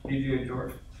on, PGA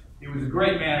Tour. He was a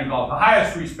great man in golf, the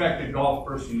highest respected golf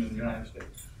person in the United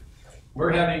States.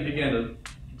 We're having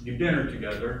dinner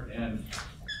together, and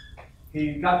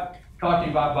he got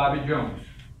talking about Bobby Jones.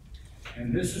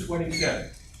 And this is what he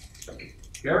said.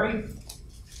 Gary,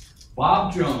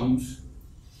 Bob Jones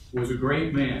was a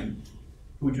great man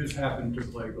who just happened to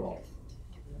play golf.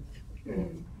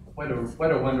 What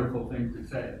a wonderful thing to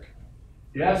say.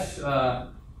 Yes,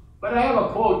 but I have a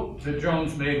quote that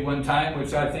Jones made one time,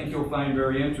 which I think you'll find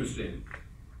very interesting.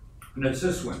 And it's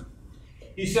this one.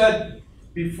 He said,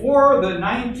 before the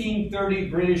 1930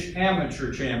 British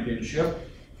Amateur Championship,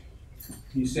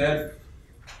 he said,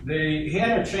 they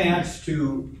had a chance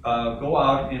to go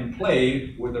out and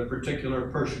play with a particular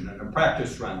person in a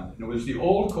practice round. And it was the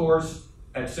old course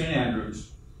at St.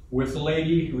 Andrews with a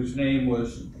lady whose name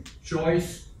was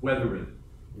Joyce Wethered.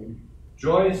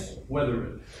 Joyce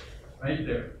Wethered, right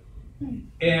there.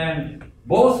 And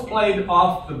both played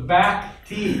off the back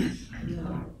tees,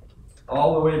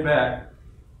 all the way back.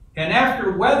 And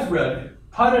after Wethered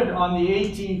putted on the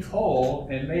 18th hole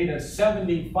and made a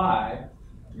 75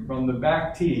 from the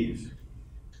back tees,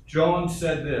 Jones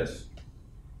said this,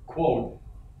 quote,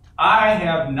 I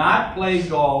have not played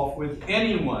golf with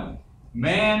anyone,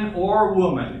 man or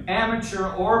woman,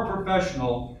 amateur or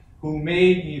professional, who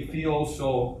made me feel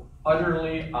so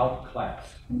utterly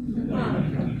outclassed.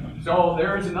 So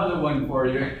there's another one for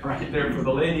you right there for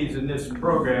the ladies in this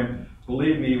program.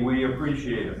 Believe me, we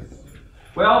appreciate it.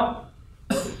 Well,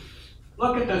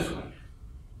 look at this one.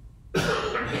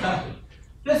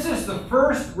 This is the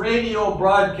first radio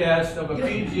broadcast of a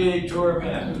PGA Tour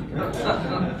event.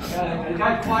 It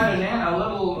got quite a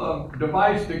little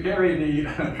device to carry the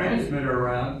transmitter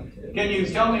around. Can you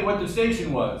tell me what the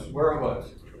station was, where it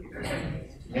was?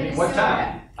 What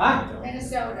time? Huh?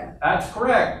 Minnesota. That's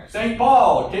correct. St.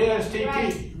 Paul, KSTT.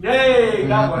 Right. Yay,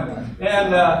 got one.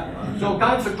 And so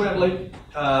consequently,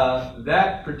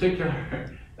 that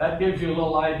gives you a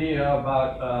little idea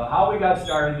about how we got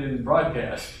started in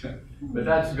broadcast. But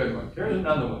that's a good one. Here's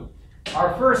another one.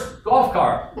 Our first golf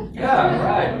cart. Yeah,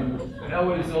 right. That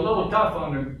was a little tough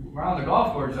around the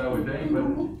golf course, I would think,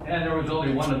 and there was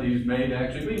only one of these made,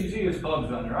 actually. We can see his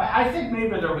clubs on there. I think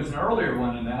maybe there was an earlier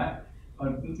one than that.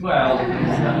 Well,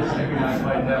 maybe not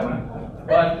quite that one.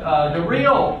 But the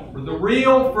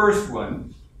real first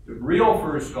one, the real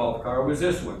first golf car was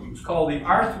this one. It was called the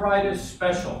Arthritis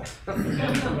Special.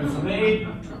 And it was made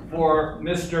for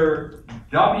Mr.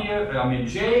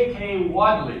 J.K.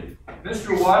 Wadley.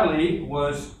 Mr. Wadley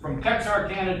was from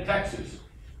Texarkana, Texas.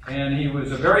 And he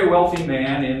was a very wealthy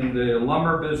man in the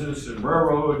lumber business and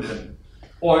railroad and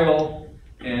oil.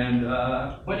 And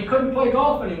but he couldn't play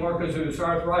golf anymore because of his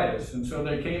arthritis. And so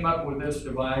they came up with this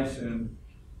device, and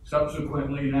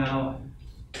subsequently now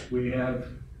we have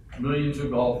millions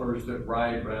of golfers that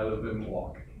ride rather than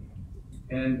walk.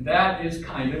 And that is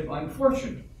kind of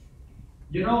unfortunate.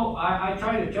 You know, I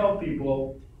try to tell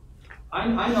people,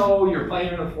 I know you're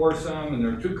playing in a foursome and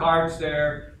there are two cards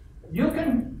there. You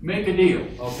can make a deal,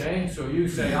 okay? So you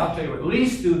say, I'll tell you what, at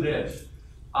least do this.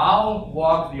 I'll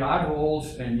walk the odd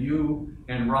holes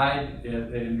and ride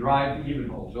and drive the even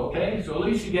holes, okay? So at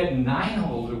least you get 9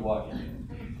 holes of walking in.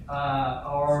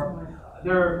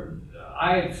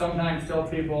 I sometimes tell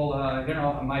people, you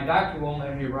know, my doctor won't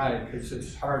let me ride because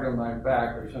it's hard on my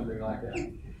back or something like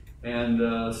that. And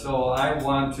so I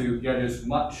want to get as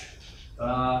much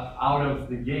out of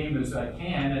the game as I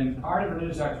can, and part of it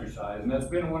is exercise. And that's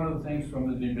been one of the things from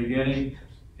the beginning.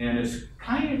 And it's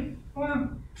kind of, well,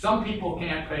 some people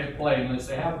can't play unless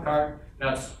they have a cart.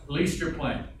 That's at least you're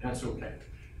playing. That's okay.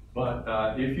 But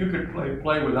if you could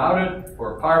play without it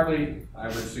or partly, I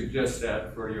would suggest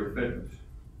that for your fitness.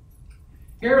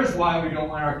 Here's why we don't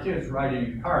want our kids riding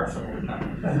in cars all the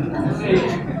time. See,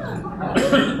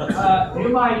 you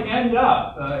might end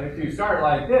up, if you start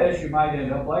like this, you might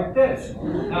end up like this.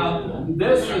 Now,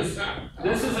 this is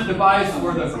a device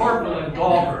for the corpulent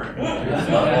golfer.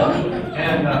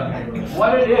 And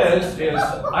what it is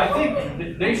I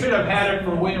think they should have had it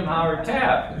for William Howard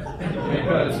Taft,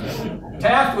 because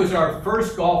Taft was our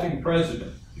first golfing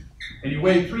president, and he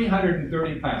weighed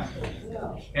 330 pounds.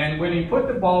 And when he put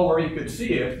the ball where he could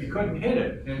see it, he couldn't hit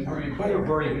it. And when he put it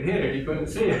where he could hit it, he couldn't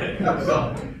see it.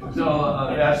 So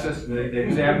that's just an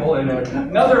example. And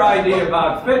another idea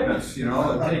about fitness, you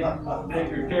know, take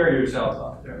care of yourself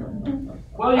out there.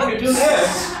 Well, you could do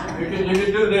this. You could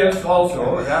do this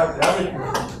also.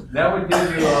 That would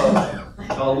give you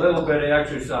a little bit of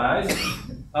exercise.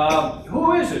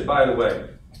 Who is it, by the way?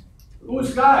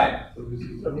 Who's Guy?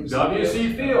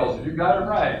 W.C. Fields. You got it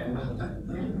right.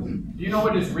 Do you know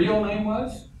what his real name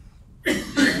was?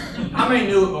 How many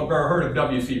knew or heard of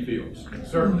W.C. Fields?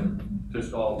 Certainly.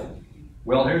 Just all of them.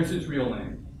 Well, here's his real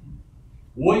name.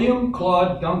 William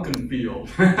Claude Duncan Field.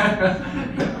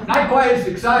 Not quite as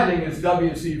exciting as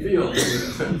W.C.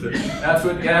 Fields. That's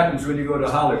what happens when you go to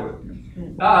Hollywood.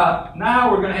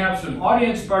 Now we're going to have some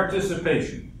audience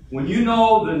participation. When you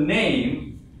know the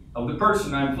name of the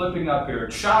person I'm flipping up here,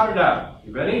 shout it out.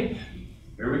 You ready?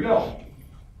 Here we go.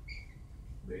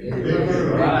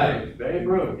 Right, Babe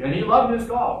Ruth. And he loved his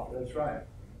golf. That's right.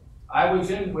 I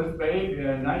was in with Babe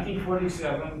in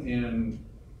 1947 in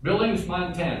Billings,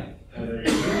 Montana, at a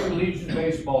Junior Legion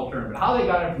baseball tournament. How they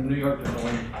got it from New York to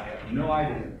Illinois, I have no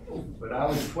idea. But I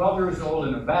was 12 years old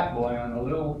and a bat boy on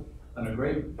a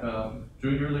great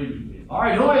Junior Legion team. All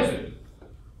right, who is it?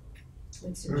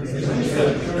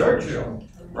 Churchill.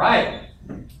 Right.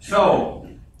 So,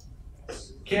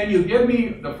 can you give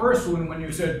me the first one when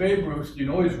you said Babe Ruth? Do you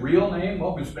know his real name?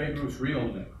 What was Babe Ruth's real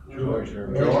name? George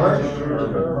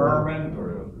Herman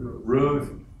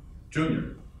Ruth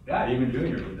Jr. Yeah, even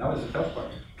Jr. That was the tough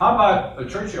part. How about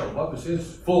Churchill? What was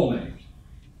his full name?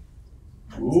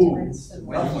 Ooh,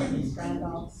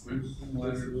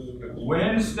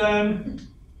 Winston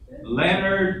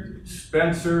Leonard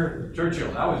Spencer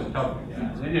Churchill. That was a tough one.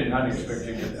 Yeah, they did not expect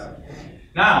you to get that.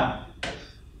 Now,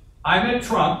 I'm at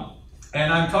Trump,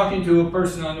 and I'm talking to a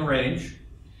person on the range,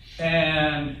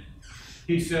 and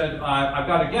he said, I've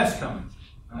got a guest coming.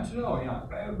 And I said, oh, yeah,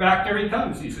 back there he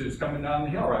comes. He says, coming down the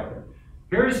hill right there.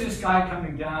 Here's this guy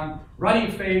coming down, ruddy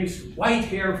face, white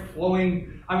hair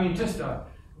flowing. I mean, just a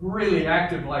really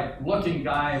active, looking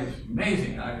guy. It was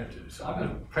amazing. I was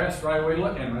impressed right away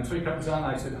looking at him. And so he comes down,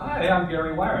 and I said, hi, I'm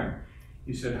Gary Wiren.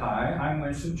 He said, hi, I'm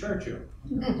Winston Churchill.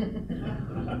 He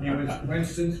was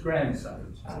Winston's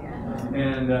grandson.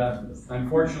 And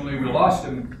unfortunately, we lost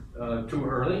him too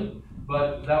early,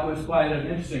 but that was quite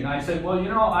interesting. I said, well, you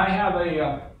know, I have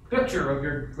a picture of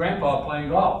your grandpa playing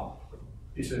golf.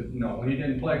 He said, no, he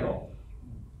didn't play golf.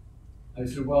 I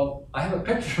said, well, I have a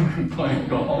picture of him playing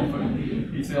golf. And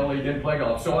he said, oh, he didn't play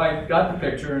golf. So I got the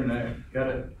picture and I got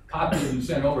a copy and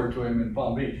sent over to him in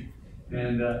Palm Beach.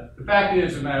 And the fact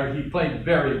is, he played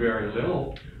very, very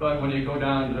little. But when you go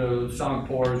down to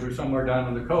Songpors or somewhere down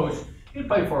on the coast, he'd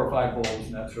play 4 or 5 bowls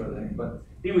and that sort of thing. But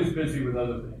he was busy with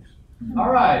other things.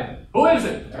 All right, who is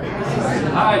it?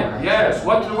 Hi, yes.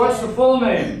 What's the full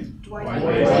name? Dwight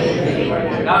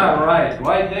David. All right,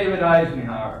 Dwight David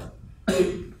Eisenhower.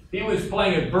 He was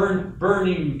playing at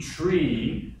Burning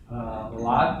Tree a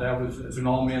lot. That was an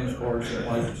all-men's course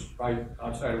right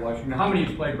outside of Washington. How many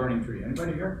played Burning Tree?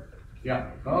 Anybody here?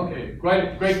 Yeah. Okay.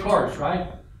 Great course,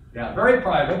 right? Yeah. Very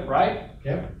private, right?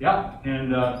 Yep. Yeah.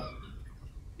 And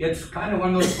it's kind of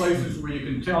one of those places where you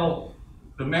can tell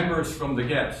the members from the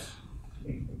guests,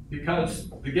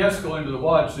 because the guests go into the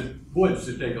woods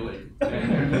to take a leak,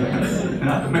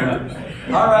 not the members.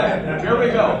 All right. Here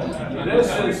we go. This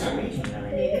is.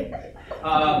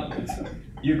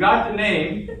 You got the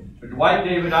name, Dwight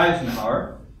David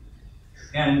Eisenhower,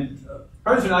 and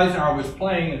President Eisenhower was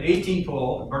playing an 18th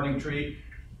hole at Burning Tree.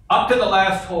 Up to the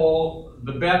last hole,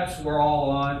 the bets were all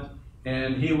on,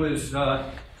 and he was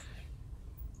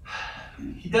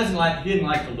he didn't like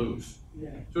to lose.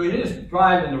 So he hit his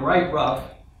drive in the right rough.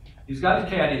 He's got a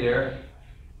caddy there,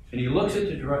 and he looks at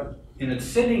the drive, and it's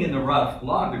sitting in the rough.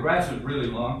 The grass was really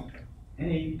long.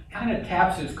 And he kind of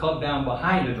taps his club down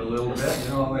behind it a little bit, you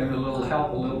know, with a little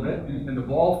help a little bit, and the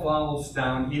ball falls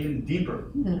down even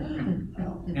deeper.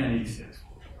 And he says,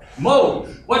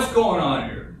 Mose, what's going on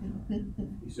here?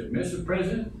 He said, Mr.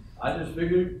 President, I just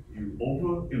figured you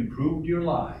over-improved your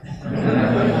life.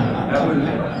 That was it.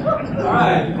 All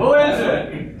right, who is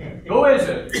it? Who is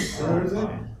it?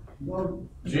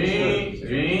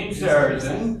 Gene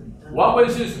Saracen. What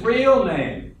was his real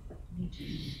name?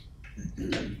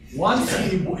 Once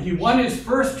he won his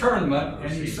first tournament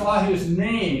and he saw his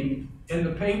name in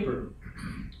the paper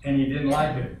and he didn't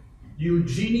like it.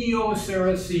 Eugenio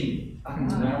Saraceni.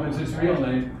 That was his real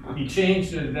name. He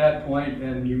changed it at that point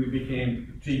and he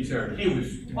became Gene Saraceni. He was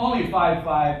only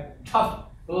 5'5", tough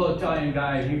little Italian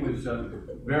guy. He was a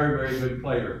very, very good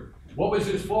player. What was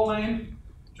his full name?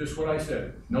 Just what I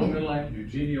said. No middle name,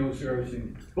 Eugenio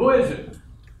Saraceni. Who is it?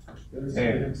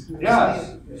 Sam.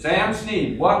 Yes, Sam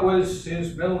Snead. What was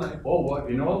his middle name? Oh, what?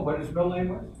 You know what his middle name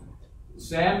was?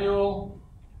 Samuel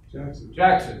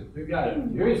Jackson. You got it.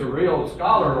 Here's a real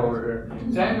scholar over here.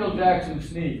 Samuel Jackson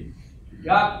Snead.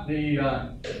 Got the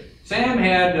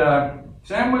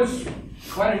Sam was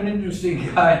quite an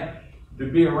interesting guy to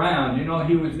be around. You know,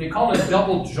 they called him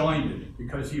double jointed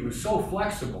because he was so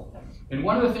flexible. And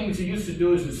one of the things he used to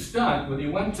do as a stunt, when he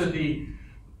went to the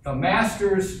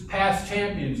Masters Past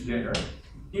Champions dinner,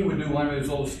 he would do one of his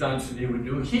little stunts that he would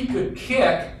do. He could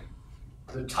kick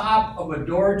the top of a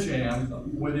door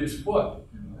jamb with his foot.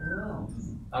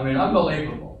 I mean,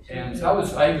 unbelievable. And I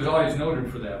was always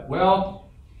noted for that. Well,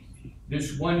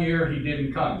 this one year he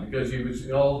didn't come because he was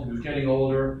ill, he was getting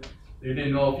older. They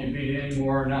didn't know if he beat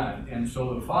anymore or not. And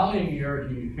so the following year,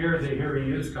 here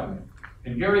he is coming.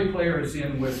 And Gary Player is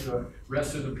in with the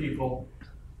rest of the people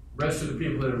that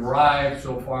have arrived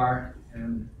so far.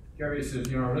 And Gary says,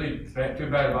 you know, really too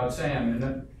bad about Sam, isn't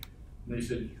it? And they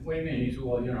said, what do you mean? He said,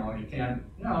 well, you know, you can't,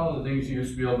 you know, the things he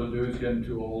used to be able to do is getting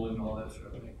too old and all that sort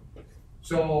of thing.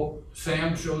 So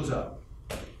Sam shows up.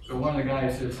 So one of the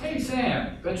guys says, hey,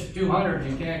 Sam, bet you 200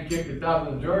 you can't kick the top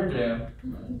of the door jam.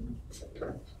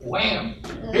 Wham!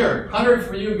 Here, 100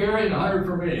 for you, Gary, and 100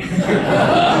 for me.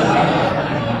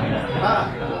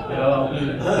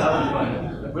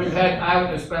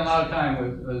 I spent a lot of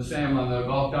time with Sam on the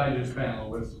Golf Digest panel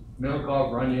with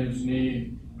Middlecoff, Runyon,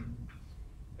 Snead,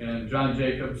 and John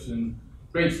Jacobs, and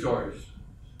great stories.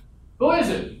 Who is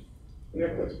it?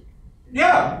 Nicholas.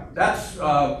 Yeah, that's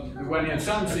when his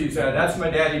son sees that. That's my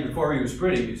daddy before he was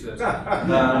pretty, he says.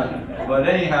 But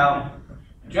anyhow,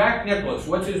 Jack Nicholas.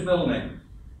 What's his middle name?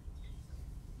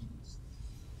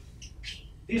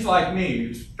 He's like me.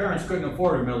 His parents couldn't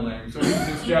afford a middle name, so he's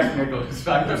just Jack Nicholas.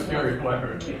 I'm just Gary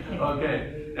Player.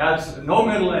 Okay, that's no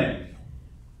middle name.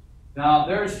 Now,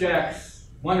 there's Jack's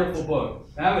wonderful book.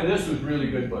 I mean, this was a really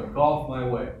good book, Golf My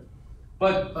Way.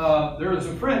 But there was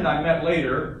a friend I met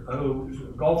later who was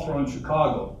a golfer in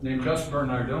Chicago named Gus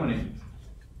Bernardoni.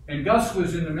 And Gus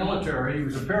was in the military. He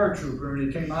was a paratrooper, and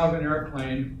he came out of an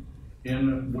airplane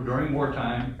during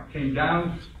wartime, came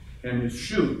down, and his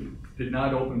chute did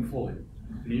not open fully.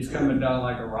 And he's coming down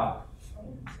like a rock.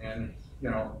 And, you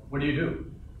know, what do you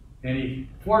do? And he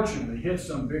fortunately hit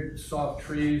some big soft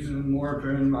trees and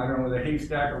mortar, I don't know, with a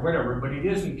haystack or whatever, but he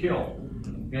isn't killed.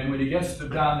 And when he gets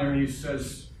down there, he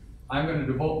says, I'm going to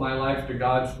devote my life to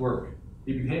God's work.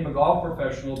 He became a golf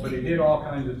professional, but he did all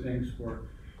kinds of things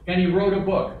and he wrote a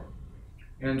book.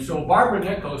 And so Barbara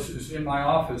Nicholas is in my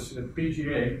office at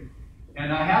PGA,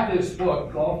 and I have this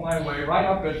book, Golf My Way, right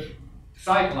up at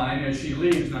Sightline as she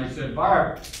leaves, and I said,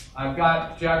 Barb, I've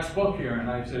got Jack's book here. And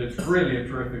I said, it's really a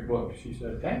terrific book. She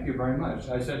said, thank you very much.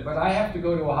 I said, but I have to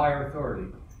go to a higher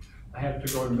authority. I have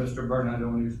to go to Mr.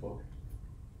 Bernardoni's book.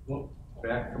 Whoop,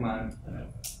 back, come on.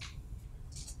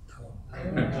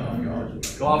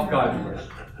 Golf God's.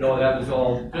 No, that was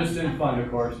all just in fun, of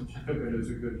course. She took it as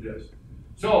a good gist.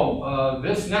 So,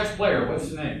 this next player, what's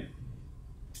the name?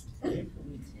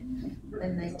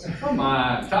 Come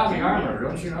on, Tommy Armour,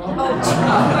 don't you know? All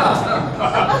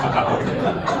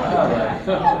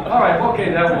right,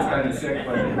 okay, that was kind of sick,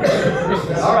 but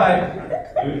all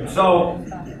right. So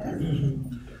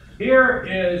here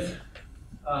is,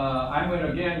 I'm going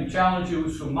to again challenge you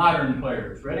with some modern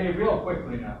players. Ready? Real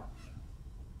quickly now.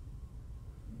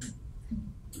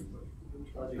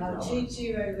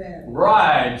 Chichi Rodriguez.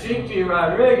 Right, Chichi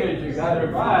Rodriguez, you got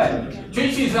it right.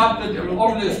 Chichi's up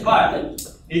over this putt.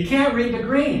 He can't read the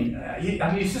green. He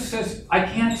just says, I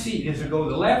can't see. Does it go to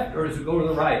the left or does it go to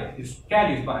the right? His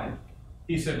caddy's behind.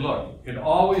 He said, look, it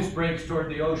always breaks toward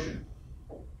the ocean.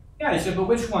 Yeah, he said, but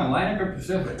which one, Atlantic or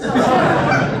Pacific?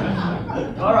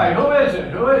 All right, who is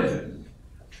it? Who is it?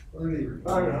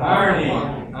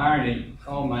 Arnie.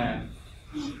 Oh, man.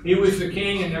 He was the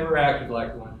king and never acted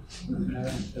like one.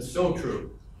 That's so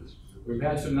true. We've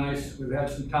had some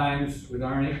times with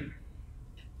Arnie.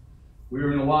 We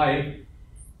were in Hawaii.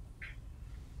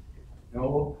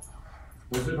 No,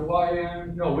 was it Hawaii?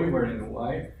 No, we weren't in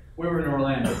Hawaii. We were in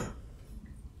Orlando.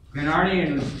 And Arnie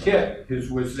and Kit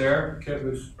was there. Kit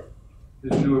was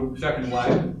his new second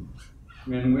wife.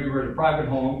 And we were at a private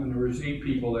home, and there was 8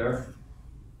 people there.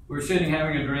 we were sitting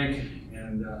having a drink,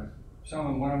 and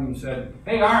one of them said,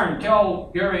 "Hey, Arnie, tell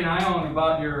Gary and Ione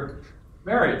about your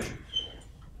marriage,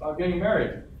 about getting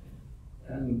married."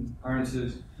 And Arnie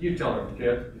says, "You tell her,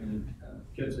 kid." And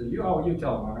kid said, you tell him,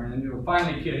 Arnie. And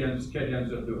finally, kid ends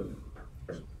up doing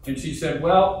it. And she said,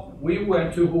 "Well, we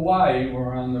went to Hawaii.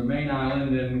 We're on the main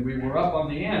island, and we were up on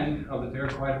the end of it there,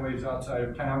 quite a ways outside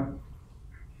of town.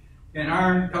 And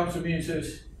Arnie comes to me and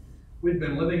says, we'd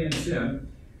been living in sin.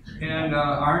 And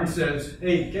Arnie says,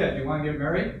 'Hey, kid, you want to get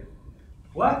married?'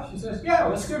 'What?' She says, 'Yeah,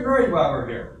 let's get married while we're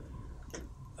here.'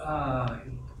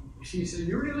 She said,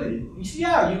 'You really?' He said,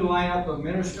 'Yeah, you line up a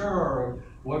minister or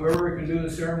whoever can do the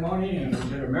ceremony and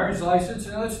get a marriage license,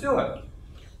 and let's do it.'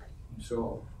 And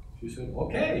so she said,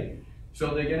 'Okay.'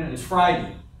 So they get in. It's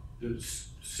Friday. The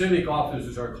civic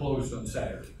offices are closed on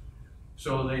Saturday.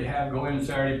 So they go in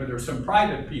Saturday, but there's some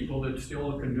private people that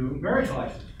still can do marriage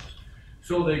licenses.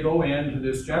 So they go in to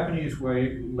this Japanese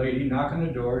lady, knock on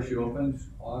the door. She opens,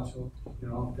 also,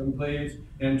 come please.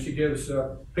 And she gives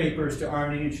papers to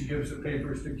Arnie, and she gives the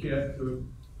papers to Kit to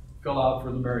fill out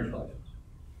for the marriage license.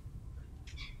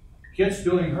 Kit's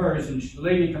doing hers, and the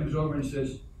lady comes over and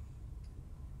says,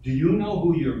 'Do you know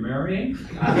who you're marrying?' So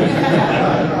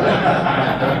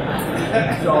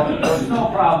there's no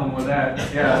problem with that.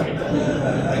 Yeah,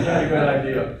 that's a good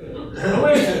idea. Who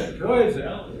is it? Who is it?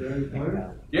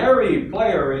 Gary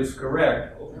Player is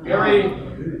correct.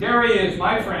 Gary is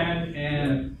my friend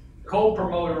and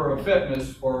co-promoter of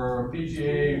fitness for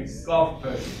PGA golf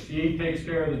professionals. He takes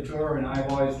care of the tour, and I've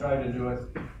always tried to do it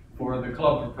for the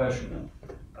club professional.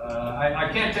 I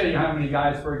can't tell you how many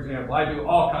guys, for example, I do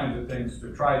all kinds of things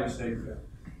to try to stay fit.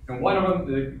 And one of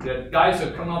them, the guys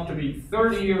have come up to me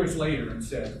 30 years later and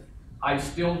said, "I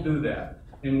still do that."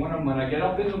 And one of them, when I get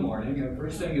up in the morning, and the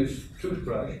first thing is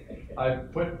toothbrush, I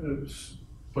put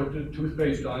the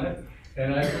toothpaste on it,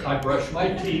 and I brush my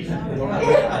teeth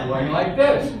going like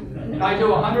this. And I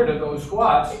do 100 of those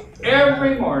squats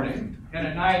every morning, and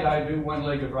at night I do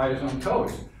one-legged rise on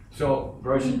toast. So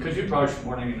brush, because you brush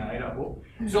morning and night.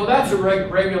 So that's a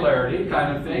regularity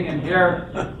kind of thing, and Gary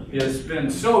has been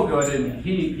so good, and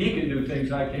he can do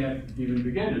things I can't even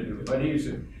begin to do, but he's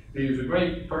a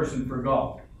great person for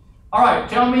golf. All right,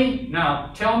 tell me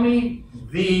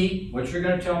what you're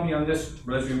going to tell me on this,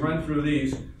 as we run through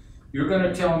these, you're going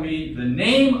to tell me the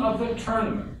name of the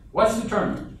tournament. What's the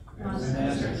tournament?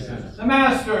 Masters. The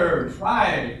Masters,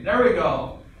 right, there we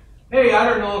go. Hey, I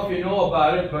don't know if you know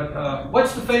about it, but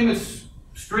what's the famous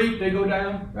street they go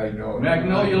down?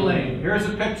 Magnolia Lane. Here's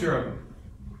a picture of it.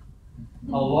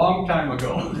 A long time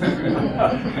ago.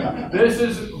 This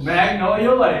is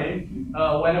Magnolia Lane,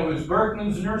 when it was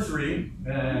Berkman's Nursery,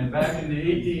 and back in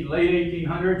the late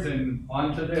 1800s and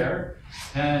on to there.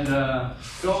 And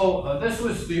so this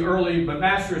was the early, but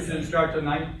Masters didn't start till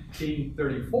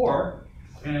 1934.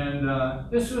 And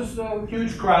this was the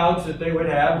huge crowds that they would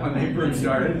have when they first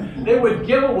started. They would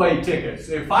give away tickets.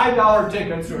 They're $5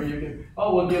 tickets, or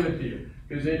we'll give it to you,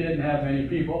 because they didn't have many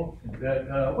people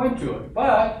that went to it.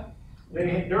 But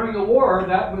during the war,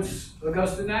 that was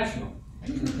Augusta National.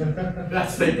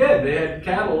 That's what they did. They had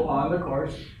cattle on the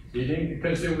course eating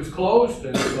because it was closed,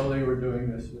 and so they were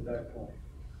doing this at that point.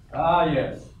 Ah,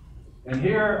 yes. And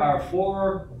here are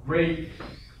four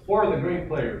of the great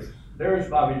players. There's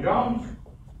Bobby Jones,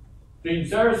 Gene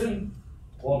Saracen,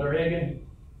 Walter Hagen,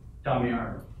 Tommy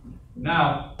Arnold.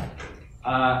 Now,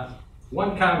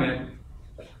 one comment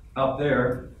up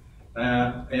there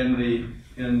in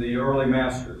the early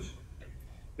Masters.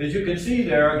 As you can see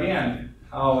there again,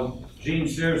 how Gene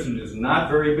Saracen is not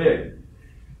very big.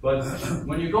 But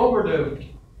when you go over to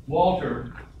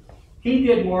Walter, he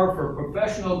did more for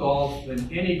professional golf than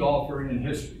any golfer in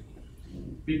history.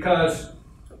 Because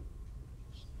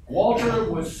Walter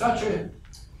was such a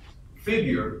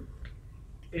figure,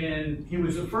 and he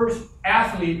was the first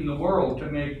athlete in the world to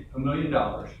make $1 million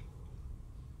of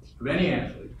any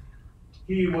athlete.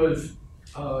 He was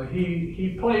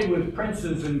he played with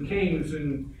princes and kings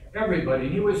and everybody.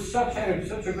 He was such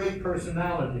a great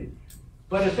personality.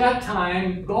 But at that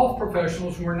time, golf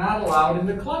professionals were not allowed in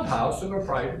the clubhouse of a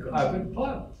private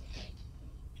club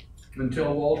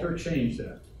until Walter changed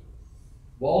that.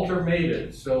 Walter made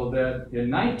it so that in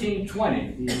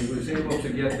 1920, he was able to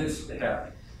get this to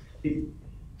happen.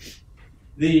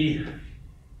 The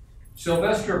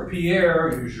Sylvester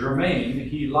Pierre Germain,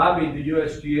 he lobbied the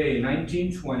USGA in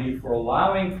 1920 for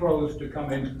allowing pros to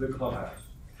come into the clubhouse.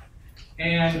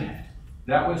 And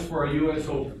that was for a US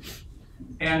Open.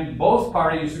 And both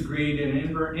parties agreed, and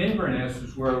Inverness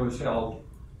is where it was held,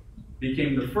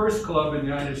 became the first club in the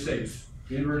United States,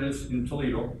 Inverness in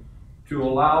Toledo, to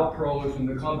allow pros in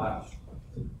the clubhouse.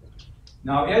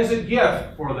 Now, as a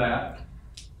gift for that,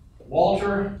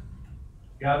 Walter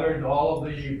gathered all of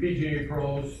the PGA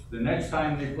pros the next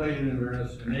time they played in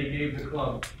Inverness, and they gave the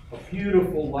club a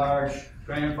beautiful, large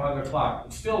grandfather clock.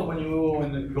 But still, when you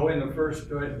go in the first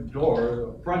door,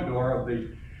 the front door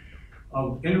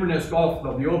of Inverness Golf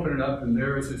Club, you open it up, and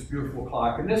there is this beautiful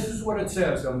clock. And this is what it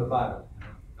says on the bottom.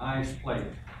 Nice plate.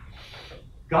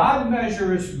 God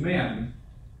measures men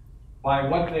by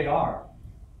what they are,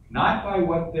 not by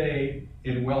what they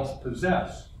in wealth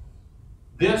possess.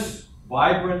 This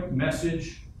vibrant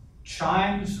message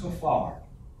chimes afar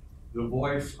the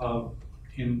voice of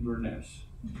Inverness.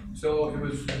 So it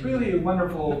was really a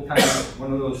wonderful kind of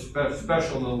one of those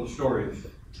special little stories.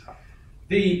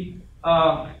 We're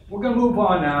going to move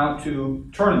on now to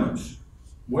tournaments.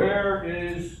 What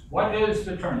is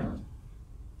the tournament?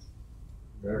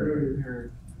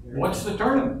 What's the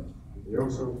tournament? The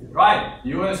US Open. Right,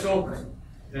 U.S. Open.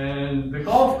 And the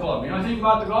golf club. You know anything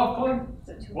about the golf club?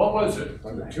 What was it?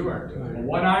 On the 2-iron. A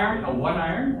one iron? A one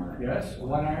iron? Yes, a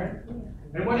one iron.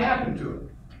 And what happened to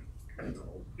it?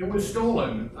 It was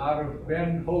stolen out of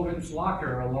Ben Hogan's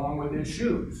locker along with his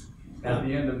shoes at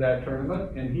the end of that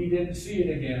tournament, and he didn't see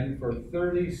it again for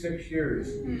 36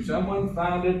 years. Someone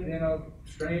found it in a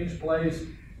strange place,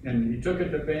 and he took it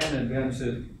to Ben, and Ben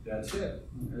said, "That's it,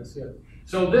 that's it."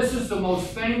 So this is the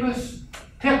most famous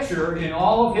picture in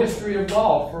all of history of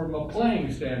golf from a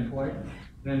playing standpoint,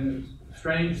 and it's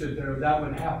strange that that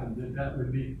would happen, that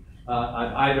would be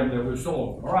an item that was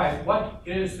sold. All right, what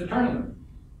is the tournament?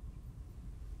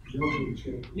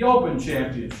 The Open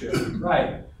Championship,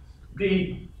 right.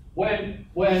 When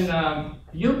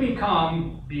you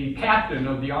become the captain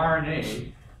of the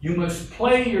RNA, you must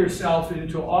play yourself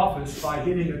into office by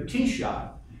hitting a tee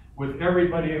shot with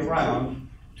everybody around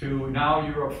to now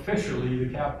you're officially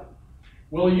the captain.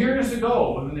 Well, years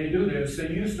ago, when they do this, they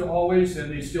used to always, and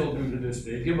they still do to this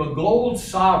day, give a gold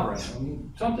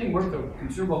sovereign, something worth a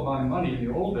considerable amount of money in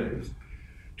the old days,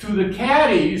 to the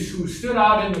caddies who stood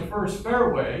out in the first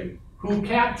fairway, who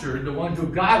captured, the one who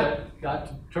got it, got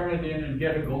to turn it in and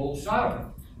get a gold sovereign.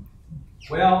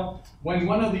 Well, when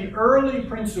one of the early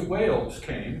Prince of Wales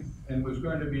came and was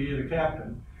going to be the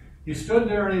captain, he stood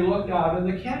there and he looked out, and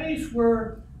the caddies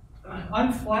were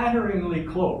unflatteringly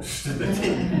close to the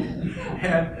team.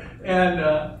 and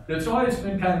there's always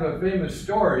been kind of a famous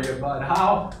story about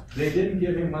how they didn't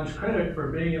give him much credit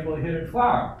for being able to hit it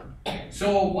far.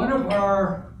 So one of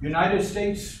our United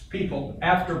States people,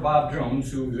 after Bob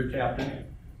Jones, who was a captain,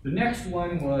 the next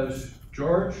one was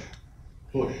George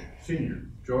Bush, Sr.,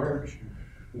 George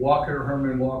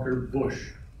Herman Walker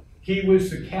Bush. He was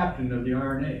the captain of the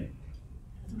RNA,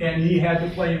 and he had to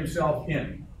play himself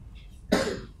in.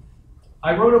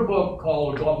 I wrote a book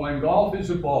called When Golf is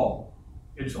a Ball.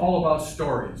 It's all about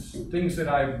stories, things that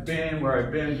I've been, where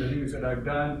I've been, the things that I've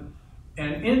done.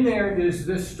 And in there is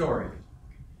this story.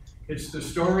 It's the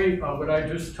story of what I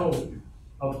just told you,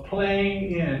 of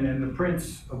playing in and the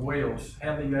Prince of Wales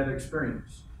having that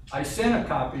experience. I sent a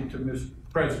copy to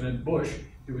President Bush.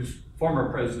 It was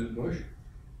former President Bush.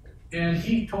 And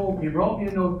he wrote me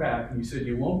a note back, and he said,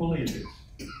 "You won't believe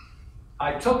this."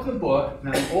 I took the book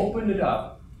and I opened it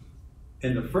up,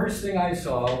 and the first thing I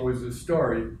saw was the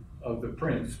story of the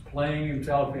prince playing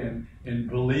himself in, and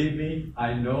believe me,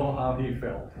 I know how he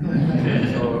felt.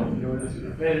 And so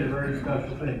it made it a very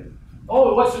special thing.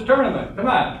 Oh, what's the tournament? Come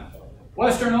on.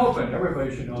 Western Open.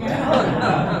 Everybody should know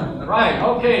that. Right,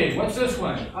 okay, what's this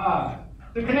one?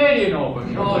 The Canadian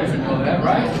Open. You all should know that,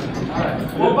 right? All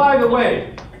right. Well, by the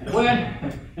way,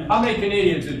 how many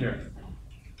Canadians in here?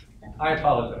 I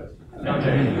apologize.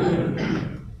 Okay.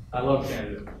 I love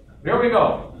Canada. Here we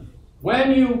go.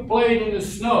 When you played in the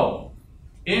snow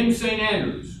in St.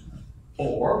 Andrews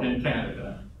or in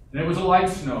Canada, and it was a light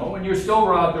snow, and you still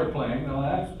were out there playing, well,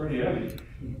 that's pretty heavy.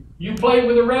 You played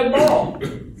with a red ball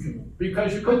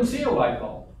because you couldn't see a white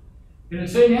ball. And in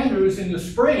St. Andrews, in the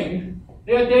spring,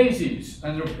 they had daisies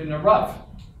in the rough.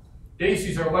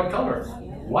 Daisies are what color?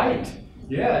 White.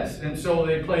 Yes, and so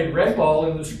they played red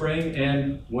ball in the spring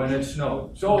and when it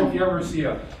snowed. So if you ever see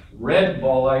a red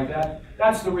ball like that,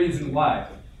 that's the reason why.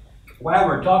 While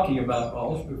we're talking about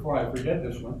balls, before I forget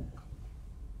this one,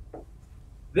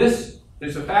 this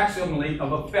is a facsimile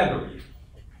of a feather.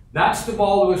 That's the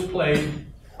ball that was played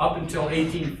up until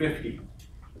 1850.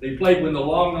 They played with the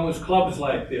long-nosed clubs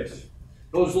like this.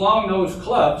 Those long-nosed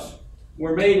clubs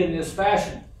were made in this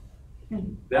fashion.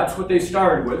 That's what they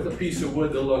started with, a piece of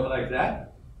wood that looked like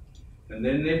that. And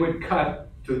then they would cut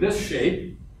to this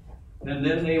shape, and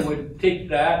then they would take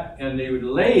that and they would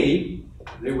lay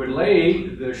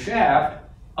the shaft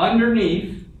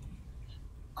underneath,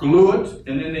 glue it,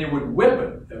 and then they would whip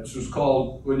it. That's what's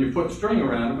called, when you put string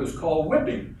around it, it's called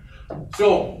whipping.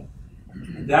 So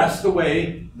that's the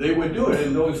way they would do it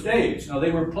in those days. Now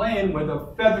they were playing with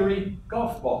a feathery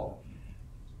golf ball.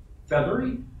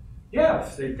 Feathery?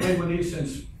 Yes, they played with these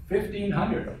since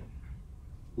 1500.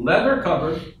 Leather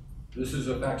covered. This is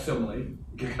a facsimile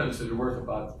because they're worth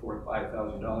about $4,000 or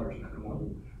 $5,000 and I don't want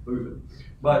to lose it.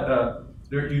 But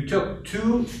you took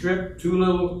two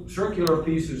little circular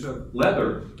pieces of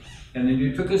leather, and then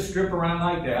you took a strip around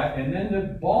like that, and then the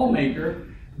ball maker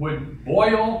would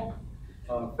boil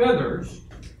feathers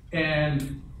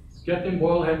and get them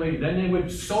boiled heavily. Then they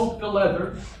would soak the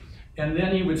leather, and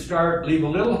then he would leave a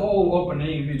little hole open,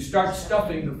 and he'd start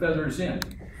stuffing the feathers in.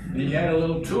 And he had a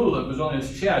little tool that was on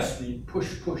his chest, and he'd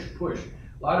push, push, push.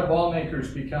 A lot of ball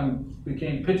makers became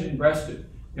pigeon-breasted.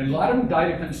 And a lot of them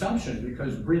died of consumption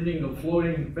because breathing the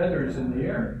floating feathers in the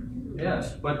air.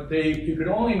 Yes, but you could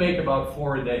only make about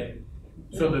 4 a day.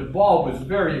 So the ball was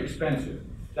very expensive.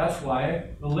 That's why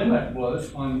the limit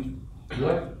was on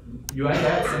what you had to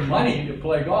have some money to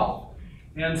play golf.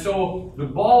 And so the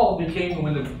ball became,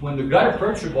 when the gutta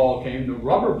percha ball came, the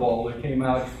rubber ball that came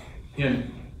out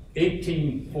in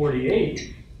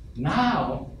 1848,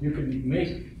 now you can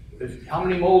make, how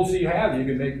many molds do you have? You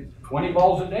can make 20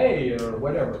 balls a day or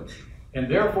whatever. And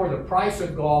therefore the price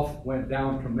of golf went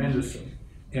down tremendously.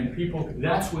 And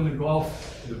that's when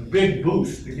the big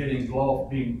boost to getting golf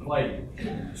being played.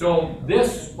 So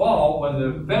this ball, when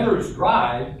the feathers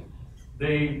dried,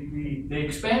 they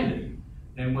expanded.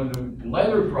 And when the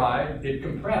leather dried, it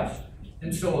compressed.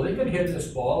 And so they could hit this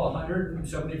ball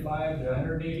 175 to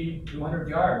 180, 200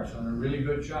 yards on a really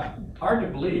good shot. Hard to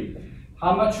believe.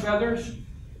 How much feathers?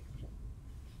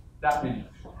 That many.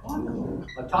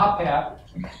 A top hat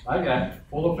I got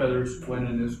full of feathers went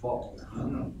in this ball.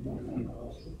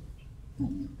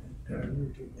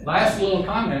 Last little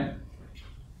comment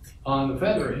on the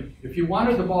feathering. If you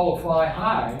wanted the ball to fly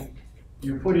high,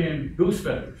 you put in goose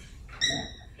feathers.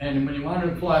 And when you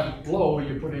wanted to fly low,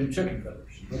 you put in chicken feathers.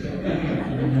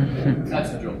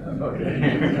 That's a joke.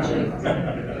 Okay.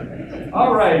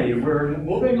 All righty, we're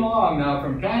moving along now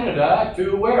from Canada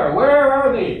to where? Where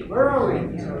are they? Where are we?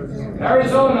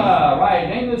 Arizona. Right,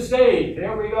 name the state.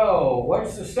 There we go.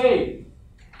 What's the state?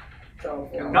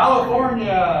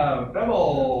 California.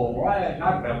 Pebble. Right,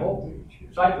 not Pebble.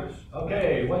 Cypress.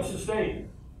 Okay, what's the state?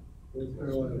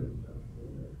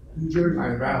 New Jersey.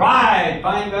 Right,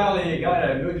 Pine Valley. Got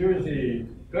it. New Jersey.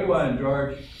 Good one,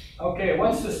 George. Okay,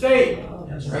 what's the state?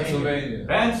 Pennsylvania.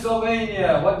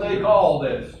 Pennsylvania. What do they call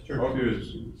this? Church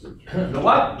pews. The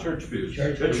what? Church pews.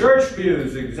 The church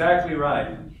pews, exactly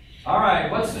right. All right,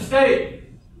 what's the state?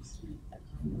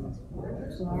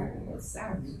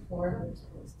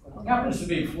 It happens to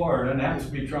be Florida, and it happens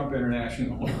to be Trump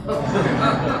International.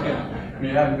 We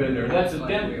haven't been there. That's the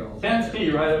 10th tee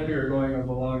right up here going up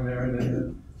along there, and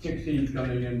then the 16th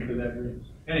coming into that green.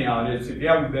 Anyhow, if you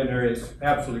haven't been there, it's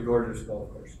absolutely gorgeous golf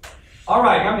course. All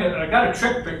right, I got a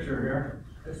trick picture here.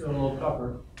 This is a little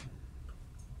tougher.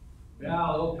 Yeah,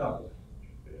 a little tougher.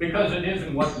 Because it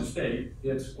isn't what's the state,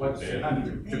 it's what's the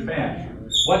country, Japan.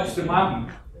 What's the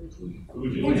mountain?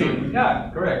 Fuji. Yeah,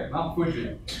 correct, Mount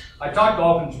Fuji. I taught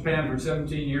golf in Japan for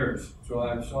 17 years, so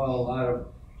I saw a lot of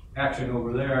action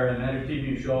over there and had a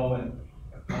TV show, and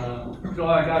so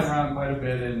I got around quite a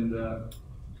bit, and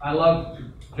I love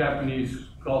Japanese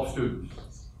golf students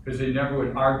because they never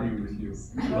would argue with you.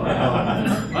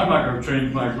 I'm not going to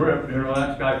change my grip. You know,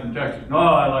 that guy from Texas. No,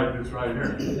 I like this right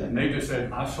here. And they just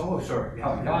said, "Ah, so sorry,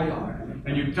 yeah."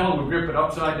 And you tell them to grip it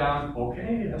upside down.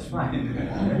 Okay, that's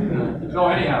fine. So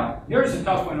anyhow, here's a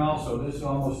tough one also. This is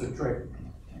almost a trick.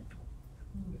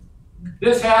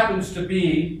 This happens to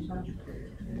be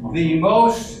the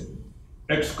most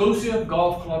exclusive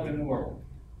golf club in the world.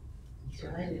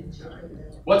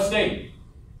 What state?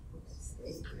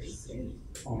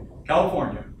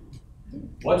 California.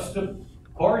 What's the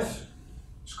course?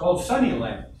 It's called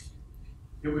Sunnyland.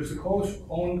 It was the course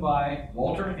owned by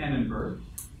Walter Annenberg,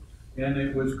 and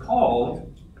it was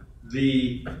called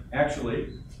the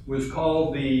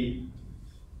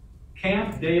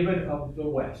Camp David of the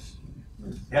West.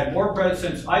 Had more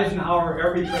presidents, Eisenhower,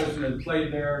 every president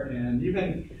played there, and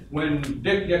even when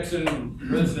Dick Nixon,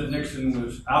 President Nixon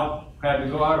had to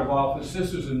go out of office,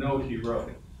 this is a note he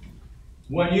wrote.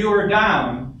 When you are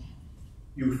down,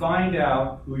 you find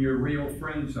out who your real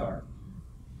friends are.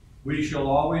 We shall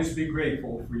always be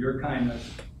grateful for your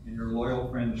kindness and your loyal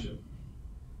friendship.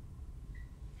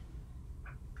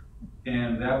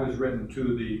 And that was written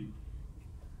to the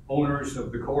owners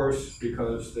of the course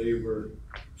because they were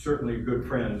certainly good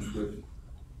friends with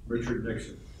Richard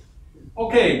Nixon.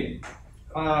 Okay.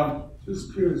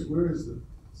 Just curious, where is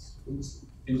this?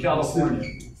 in California.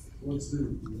 What's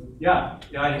new? Yeah,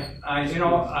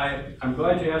 I'm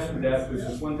glad you asked me that,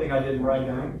 because it's one thing I didn't write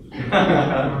down.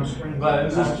 But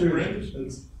Is this true?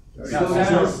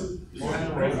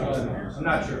 I'm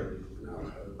not sure.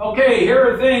 Okay,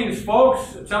 here are things,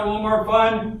 folks. Let's have a little more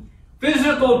fun.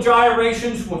 Physical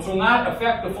gyrations which will not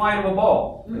affect the flight of a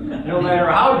ball, no matter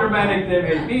how dramatic they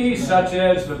may be, such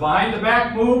as the behind the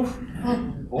back move,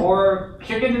 or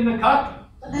kicking in the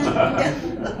cup,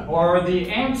 or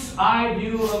the ant's eye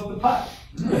view of the putt.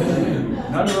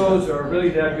 None of those are really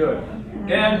that good.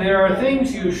 And there are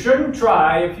things you shouldn't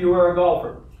try if you are a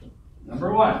golfer.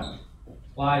 Number one,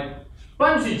 like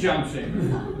bungee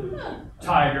jumping.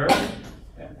 Tiger.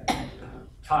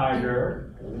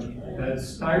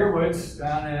 That's Tiger Woods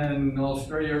down in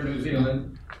Australia or New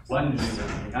Zealand,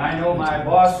 bungee. I know my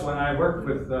boss, when I worked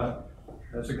with,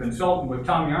 as a consultant with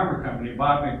Tommy Armour Company,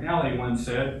 Bob McNally once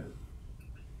said,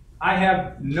 I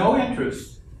have no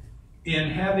interest in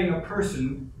having a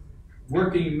person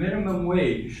working minimum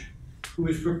wage who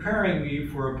is preparing me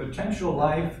for a potential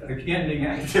life-ending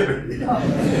activity.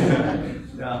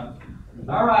 Yeah.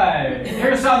 All right,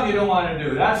 here's something you don't want to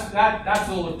do. That's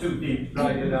a little too deep to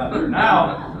try to get out there.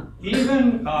 Now,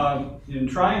 even in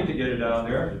trying to get it out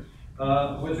there,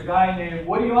 was a guy named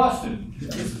Woody Austin.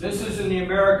 This is in the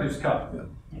America's Cup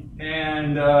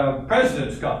and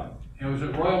President's Cup. It was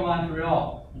at Royal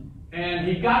Montreal. And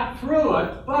he got through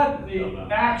it, but the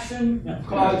action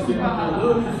caused him to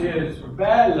lose his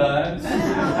balance,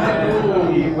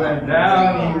 and he went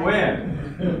down, he went.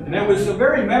 And it was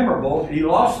very memorable. He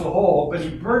lost the hole, but he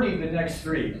birdied the next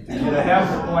three to get a half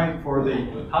a point for the.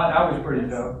 That was pretty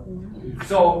tough.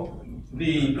 So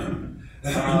the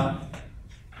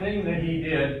thing that he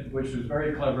did, which was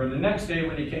very clever, the next day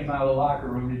when he came out of the locker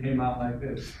room, he came out like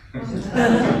this,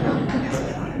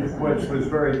 which was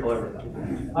very clever.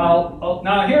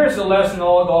 Now here's a lesson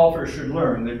all golfers should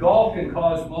learn: that golf can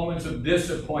cause moments of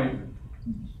disappointment.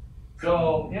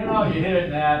 So, you hit it in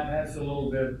that's a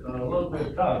little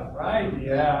bit tough, right?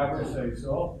 Yeah, I would say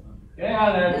so.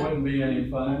 Yeah, that wouldn't be any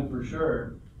fun for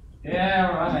sure. Yeah,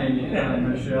 right,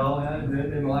 Michelle, I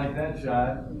didn't like that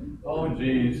shot. Oh,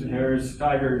 geez, here's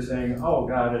Tiger saying, oh,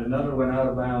 God, another one out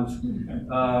of bounds.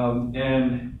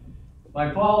 And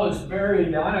my ball is buried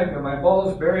in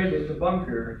the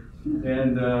bunker.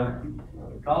 And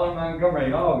Colin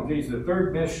Montgomery, oh, geez, the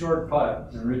third missed short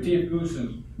putt. And Retief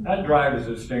Goosen, that drive is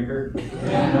a stinker.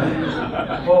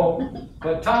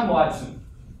 But Tom Watson,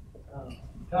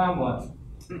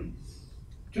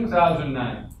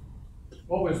 2009,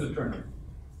 what was the tournament?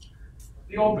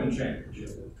 The Open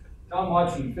Championship. Tom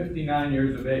Watson, 59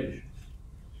 years of age.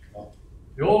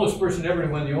 The oldest person ever to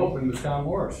win the Open was Tom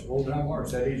Morris, old Tom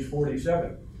Morris, at age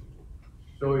 47.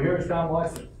 So here's Tom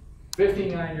Watson,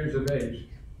 59 years of age,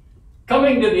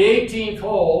 coming to the 18th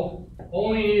hole,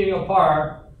 only needing a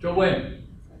par to win,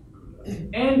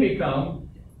 and become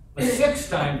a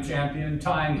 6-time champion,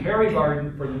 tying Harry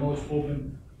Barden for the most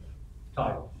Open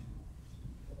title.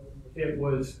 It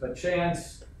was a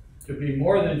chance to be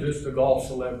more than just a golf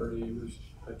celebrity. It was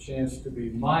a chance to be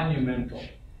monumental,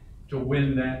 to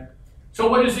win that. So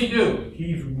what does he do?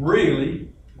 He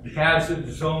really has it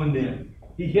zoned in.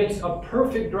 He hits a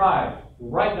perfect drive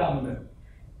right down the middle.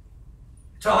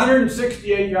 It's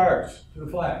 168 yards to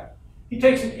the flag. He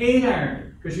takes an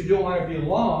 8-iron, because you don't want to be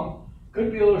long.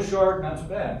 Could be a little short, not so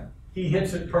bad. He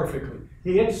hits it perfectly.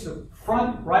 He hits the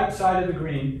front right side of the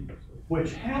green,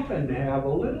 which happened to have a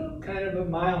little kind of a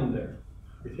mound there.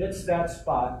 It hits that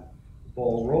spot, the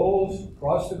ball rolls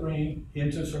across the green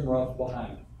into some rough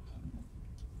behind it.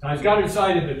 Now he's got to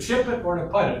decide to chip it or to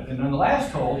putt it. And on the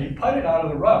last hole, he putted out of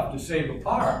the rough to save a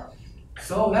par.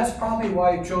 So that's probably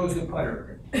why he chose the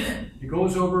putter. He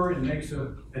goes over and makes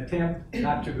an attempt,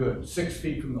 not too good, 6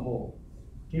 feet from the hole.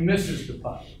 He misses the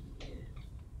putt.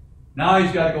 Now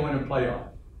he's got to go in and play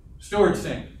off. Stewart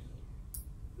Sink.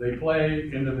 They get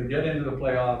into the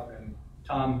playoff, and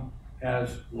Tom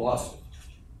has lost it.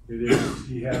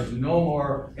 He has no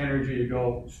more energy to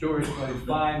go. Stewart plays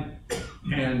fine,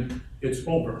 and it's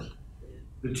over.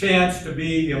 The chance to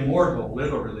be immortal,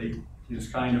 literally, is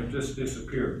kind of just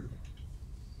disappeared.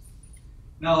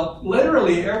 Now,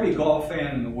 literally every golf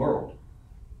fan in the world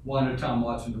wanted Tom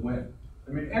Watson to win.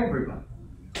 I mean, everybody.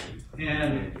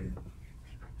 And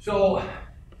so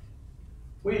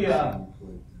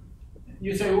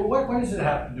you say, well, what does it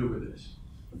have to do with this?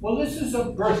 Well, this is a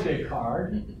birthday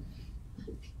card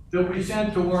that we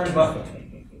sent to Warren Buffett,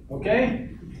 okay?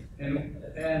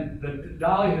 And the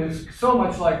dolly is so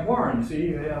much like Warren,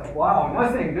 see? Wow,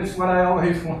 nothing, this is what I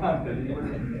always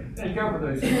wanted. Take care of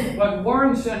this. But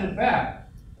Warren sent it back.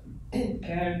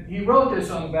 And he wrote this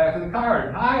on the back of the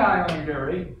card. Hi, Arnie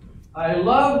Gary. I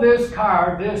love this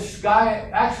card. This guy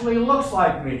actually looks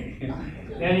like me.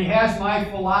 And he has my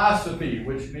philosophy,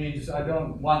 which means I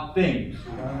don't want things.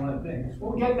 I don't want things.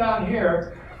 We'll get down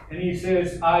here, and he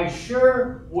says, I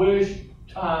sure wish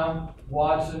Tom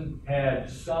Watson had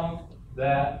sunk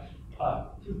that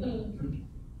putt.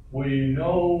 We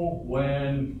know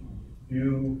when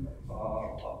you,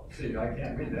 see, I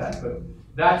can't read that, but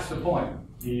that's the point.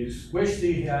 He's wished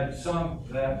he had sunk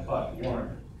that putt.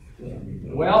 Warren.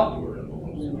 Well,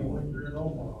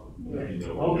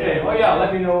 okay, oh yeah,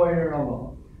 let me know where you're in Omaha.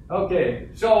 Okay,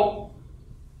 so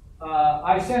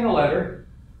I sent a letter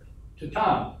to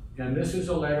Tom, and this is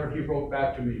a letter he wrote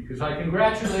back to me, because I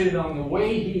congratulated on the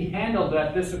way he handled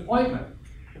that disappointment.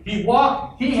 He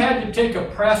had to take a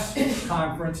press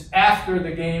conference after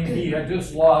the game. He had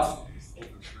just lost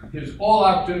his whole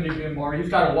opportunity to get more. He's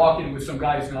got to walk in with some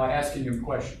guys now asking him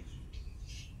questions.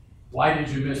 Why did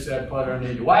you miss that putt,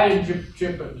 Arnie? Why didn't you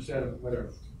chip it instead of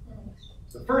whatever?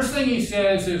 The first thing he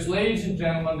says is, ladies and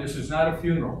gentlemen, this is not a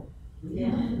funeral.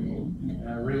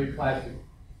 Really classic.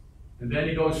 And then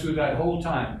he goes through that whole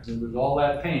time with all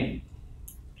that pain.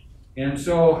 And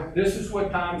so this is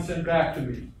what Tom sent back to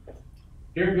me.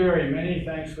 Dear Gary, many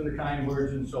thanks for the kind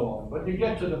words and so on. But you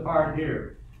get to the part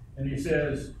here, and he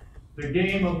says, the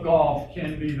game of golf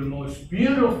can be the most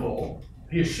beautiful.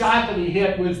 The shot that he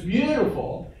hit was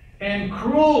beautiful and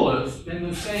cruelest in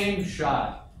the same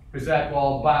shot, because that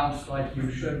ball bounced like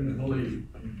you shouldn't believe.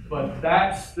 But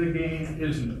that's the game,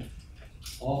 isn't it?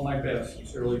 All my best,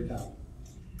 sincerely, Tom.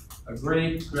 A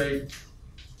great,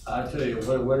 I tell you,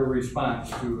 what a response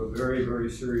to a very, very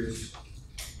serious,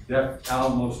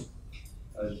 almost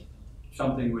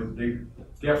something would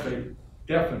definitely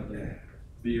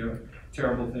be a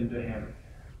terrible thing to handle.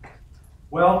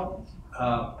 Well,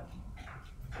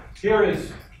 here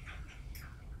is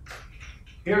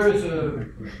a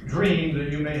dream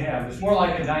that you may have. It's more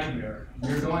like a nightmare.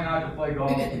 You're going out to play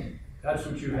golf. That's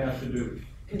what you have to do.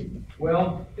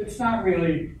 Well, it's not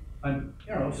really,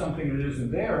 something that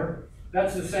isn't there.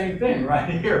 That's the same thing right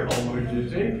here, almost, you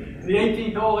see. The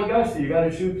 18th hole Augusta, you got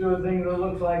to shoot through a thing that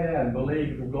looks like that. And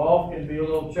believe me, golf can be a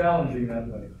little challenging that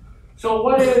way. So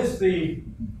what is the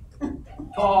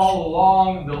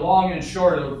long and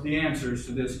short of the answers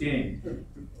to this game?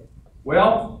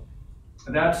 Well,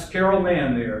 that's Carol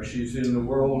Mann there. She's in the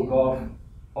World Golf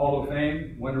Hall of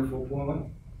Fame, wonderful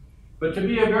woman. But to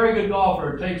be a very good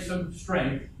golfer, it takes some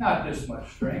strength, not this much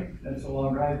strength, that's a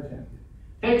long drive attempt.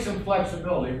 Takes some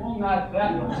flexibility, well, not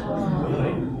that much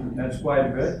flexibility, that's quite a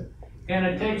bit. And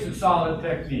it takes a solid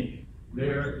technique.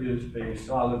 There is a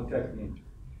solid technique.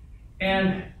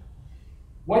 And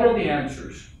what are the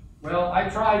answers? Well, I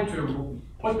tried to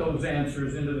put those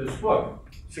answers into this book,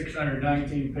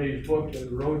 619-page book that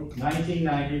I wrote,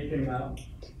 1990 it came out,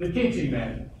 the teaching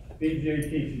manual, PGA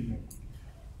teaching manual.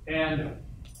 And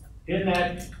in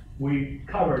that, we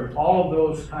covered all of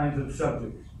those kinds of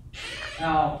subjects.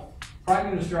 Now,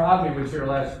 Prime Minister Abe was here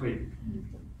last week.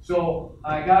 So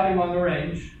I got him on the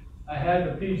range. I had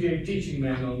the PGA teaching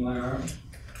manual in my arm.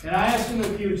 And I asked him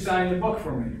if he would sign the book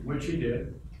for me, which he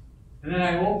did. And then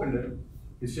I opened it.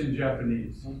 It's in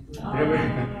Japanese.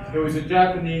 There was a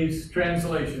Japanese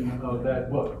translation of that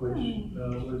book, which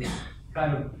was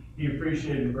kind of, he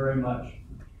appreciated very much.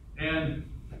 And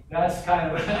that's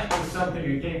kind of something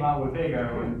that came out with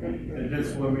Hagar and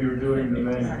just when we were doing the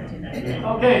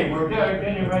manual. Okay, we're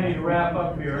getting ready to wrap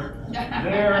up here.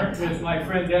 There is my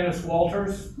friend Dennis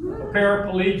Walters, a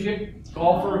paraplegic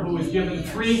golfer who was given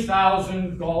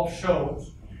 3,000 golf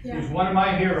shows. He's one of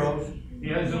my heroes. He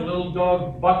has a little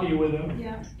dog, Bucky, with him.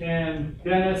 And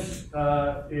Dennis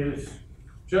is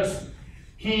just,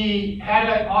 he had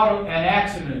an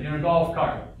accident in a golf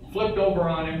cart, flipped over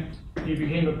on him. He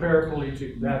became a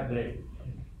paraplegic that day.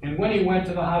 And when he went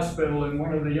to the hospital, and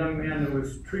one of the young men that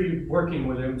was working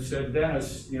with him said,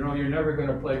 Dennis, you're never going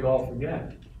to play golf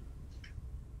again.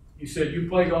 He said, you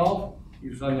play golf? He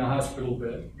was on the hospital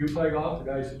bed. You play golf?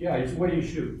 The guy said, yeah. He said, what do you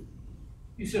shoot?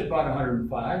 He said, about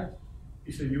 105.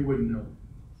 He said, you wouldn't know.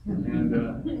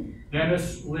 And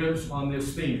Dennis lives on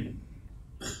this theme.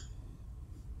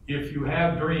 If you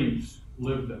have dreams,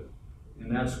 live them.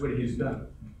 And that's what he's done.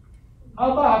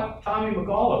 How about Tommy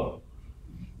McAuliffe,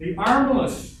 the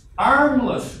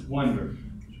armless wonder?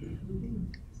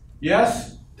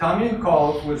 Yes, Tommy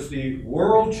McAuliffe was the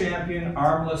world champion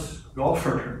armless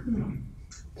golfer.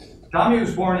 Tommy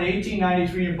was born in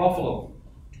 1893 in Buffalo,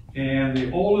 and the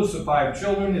oldest of 5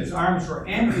 children. His arms were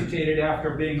amputated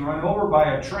after being run over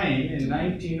by a train in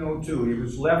 1902. He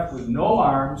was left with no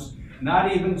arms,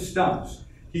 not even stumps.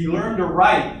 He learned to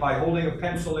write by holding a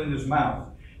pencil in his mouth.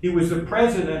 He was the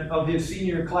president of his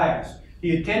senior class.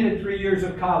 He attended 3 years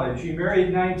of college. He married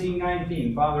in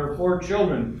 1919, father of 4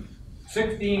 children,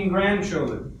 16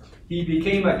 grandchildren. He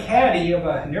became a caddy of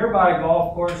a nearby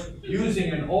golf course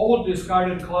using an old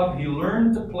discarded club. He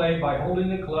learned to play by holding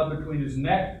the club between his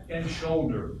neck and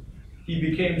shoulder. He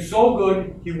became so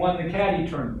good, he won the caddy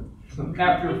tournament.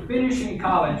 After finishing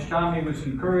college, Tommy was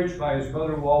encouraged by his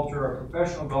brother Walter, a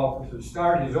professional golfer, to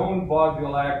start his own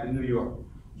vaudeville act in New York.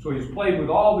 So he's played with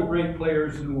all the great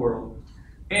players in the world.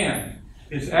 And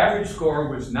his average score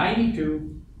was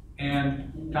 92,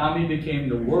 and Tommy became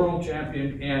the world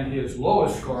champion, and his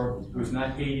lowest score was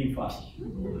not 85.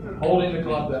 Holding the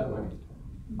club that way.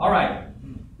 All right,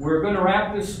 we're going to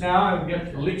wrap this now and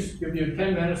at least give you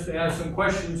 10 minutes to ask some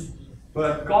questions.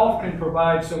 But golf can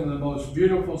provide some of the most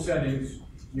beautiful settings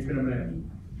you can imagine.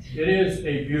 It is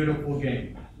a beautiful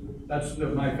game. That's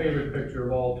my favorite picture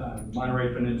of all time,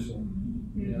 Monterey Peninsula.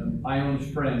 And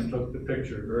Island's friend took the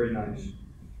picture, very nice.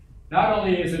 Not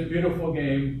only is it a beautiful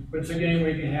game, but it's a game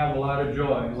where you can have a lot of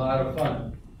joy, a lot of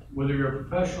fun. Whether you're a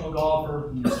professional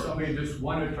golfer, somebody just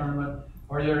won a tournament,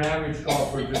 or you're an average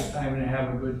golfer just having to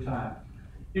have a good time.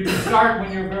 You can start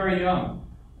when you're very young.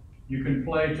 You can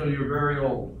play till you're very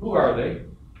old. Who are they?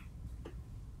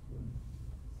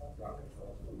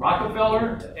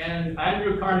 Rockefeller and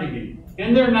Andrew Carnegie.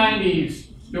 In their 90s,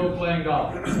 still playing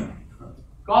golf.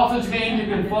 Golf is a game you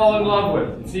can fall in love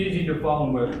with. It's easy to fall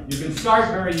in love with. You can start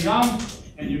very young,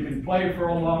 and you can play for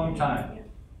a long time.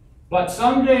 But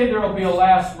someday there will be a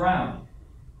last round.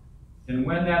 And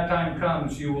when that time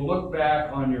comes, you will look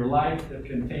back on your life that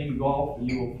contained golf, and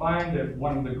you will find that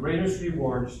one of the greatest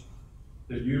rewards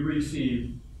that you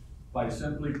receive by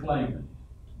simply playing it.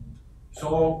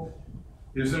 So,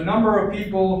 there's a number of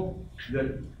people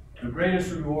that the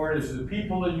greatest reward is the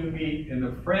people that you meet and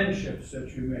the friendships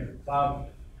that you make. Bob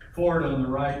Ford on the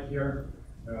right here,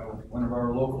 one of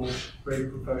our local great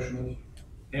professionals.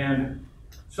 And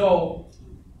so,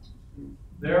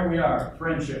 there we are,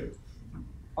 friendship.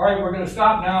 All right, we're going to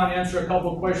stop now and answer a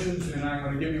couple questions, and I'm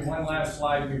going to give you one last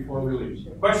slide before we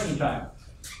leave. Question time.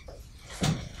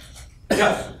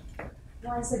 Yes?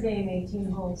 Why is the game 18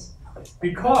 holes?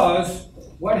 Because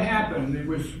what happened, it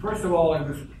was, first of all, it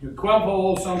was 12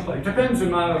 holes someplace. Depends on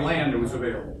the amount of land that was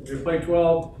available. They played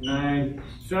 12, 9,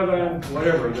 7,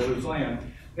 whatever, there was land.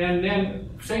 And then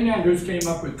St. Andrews came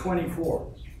up with 24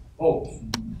 holes.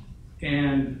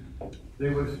 And they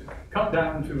was cut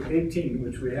down to 18,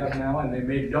 which we have now, and they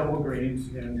made double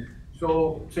greens. And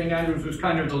so St. Andrews was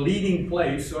kind of the leading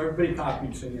place, so everybody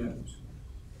copied St. Andrews.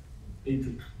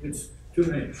 18. It's too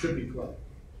many, it should be 12.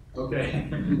 Okay.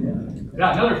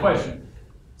 Yeah, another question.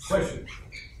 Question.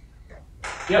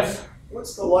 Yes?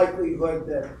 What's the likelihood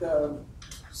that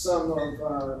some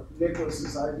of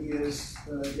Nicholas's ideas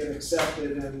get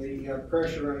accepted and the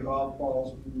pressure on golf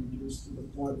balls be reduced to the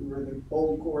point where the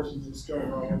old courses are still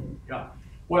relevant? Yeah.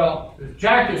 Well,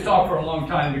 Jack has talked for a long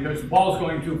time because the ball's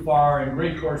going too far, and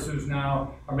great courses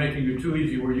now are making it too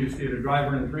easy. We're used to hit a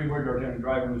driver in a 3-wood or a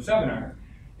driver in a 7-iron.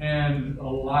 And a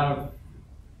lot of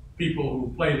people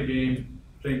who play the game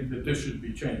think that this should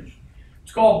be changed.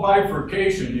 It's called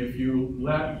bifurcation. If you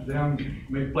let them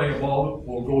play a ball that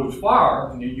will go as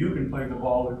far, and you can play the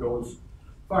ball that goes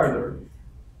farther.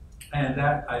 And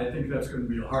that, I think that's going to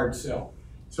be a hard sell.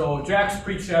 So Jack's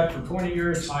preached that for 20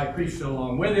 years. I preached it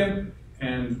along with him,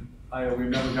 and we've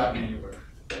never gotten anywhere.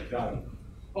 Got it.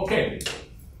 Okay.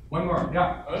 One more,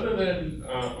 yeah. Other than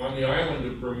on the island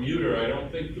of Bermuda, I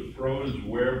don't think the pros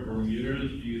wear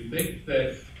Bermudas. Do you think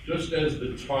that just as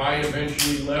the tie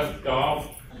eventually left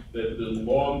golf, that the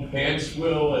long pants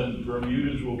will and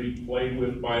Bermudas will be played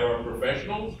with by our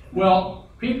professionals? Well,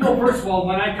 people, first of all,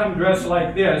 when I come dressed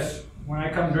like this,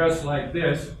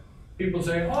 people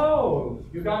say, oh,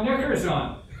 you got knickers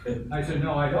on. I said,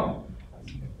 no, I don't.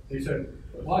 They said,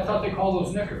 well, I thought they called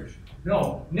those knickers.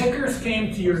 No, knickers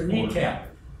came to your kneecap.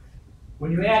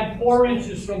 When you add 4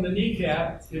 inches from the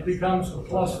kneecap, it becomes a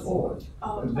 +4.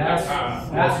 Oh.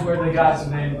 That's where they got the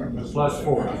name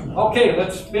 +4. Okay,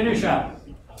 let's finish up.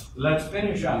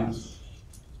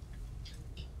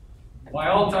 My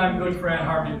all-time good friend,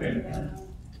 Harvey Payne.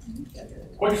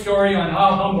 Quick story on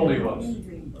how humble he was.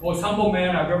 Most humble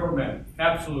man I've ever met,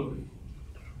 absolutely.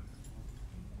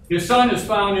 His son has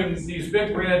found him these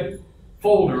big red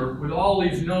folder with all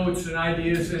these notes and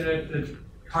ideas in it that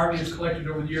Harvey has collected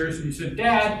over the years, and he said,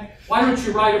 Dad, why don't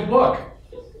you write a book?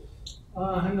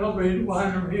 Nobody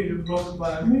wanted to read a book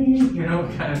by me,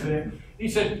 kind of thing. He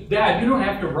said, Dad, you don't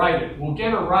have to write it. We'll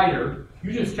get a writer.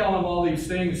 You just tell him all these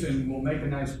things, and we'll make a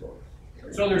nice book.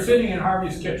 So they're sitting in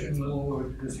Harvey's kitchen,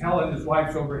 there's Helen, his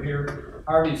wife's over here.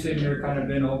 Harvey's sitting there kind of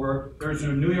bent over. There's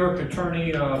a New York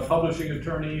attorney, publishing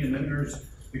attorney, and then there's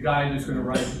the guy that's going to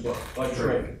write the book, Bud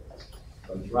Schrager.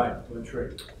 Right, Bud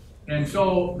Schrager. And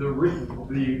so the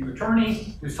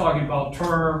attorney is talking about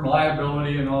term,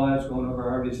 liability, and all that's going over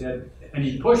Harvey's head. And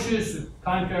he pushes the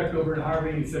contract over to Harvey,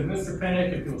 and he said, Mr.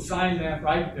 Pennick, if you'll sign that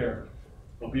right there,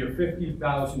 there'll be a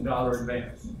 $50,000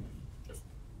 advance.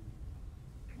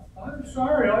 I'm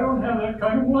sorry, I don't have that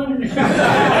kind of money.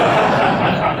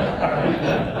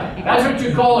 That's what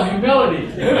you call humility.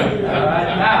 All right,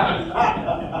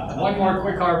 now, one more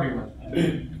quick Harvey one.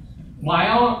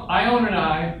 Ione and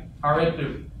I are at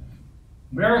the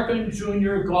American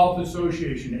Junior Golf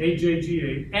Association,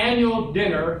 AJGA, annual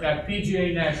dinner at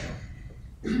PGA National.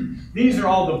 These are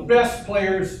all the best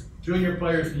players, junior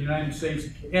players in the United States,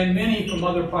 and many from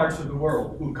other parts of the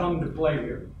world who come to play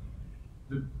here.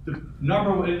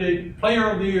 The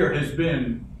player of the year has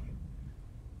been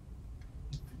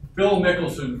Phil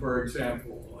Mickelson, for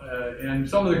example, and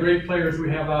some of the great players we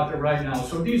have out there right now.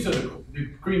 So these are the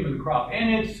cream of the crop.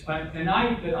 And it's a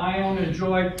night that Ione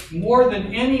enjoy more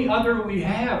than any other we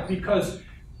have, because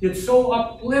it's so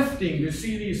uplifting to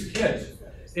see these kids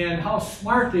and how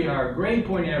smart they are. Grade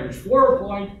point average,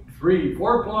 4.3,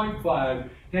 4.5,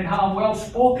 and how well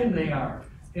spoken they are.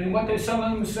 And what some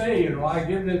of them say, you know, I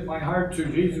give my heart to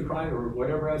Jesus Christ, or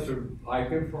whatever else, or I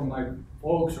give for my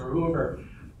folks or whoever,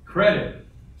 credit.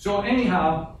 So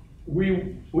anyhow,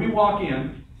 we walk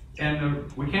in, and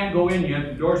we can't go in yet,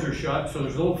 the doors are shut, so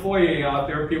there's a little foyer out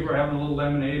there, people are having a little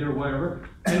lemonade or whatever,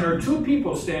 and there are two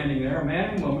people standing there, a man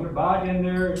and woman, about in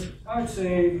their, I'd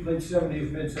say, late 70s,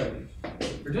 mid-70s.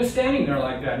 They're just standing there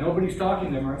like that, nobody's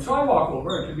talking to them. So I walk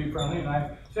over to be friendly, and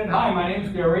I said, hi, my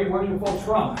name's Gary, where are you folks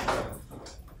from?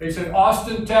 They said,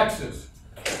 Austin, Texas.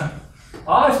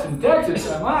 Austin, Texas,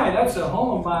 that's the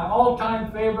home of my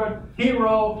all-time favorite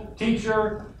hero,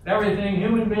 teacher, everything,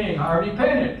 human being, Harvey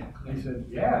Pennick. They said,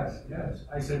 yes, yes.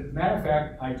 I said, matter of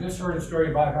fact, I just heard a story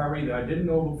about Harvey that I didn't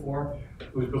know before.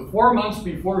 It was 4 months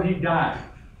before he died.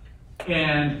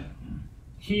 And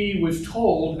he was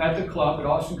told at the club, at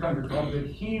Austin Country Club, that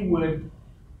he would,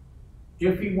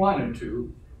 if he wanted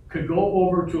to, could go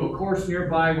over to a course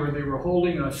nearby where they were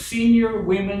holding a senior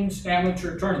women's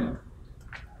amateur tournament.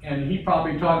 And he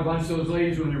probably taught a bunch of those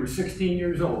ladies when they were 16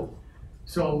 years old.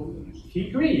 So he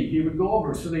agreed he would go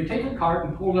over. So they take a cart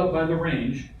and pull it up by the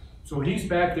range. So he's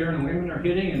back there and the women are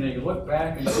hitting, and they look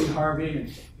back and see Harvey,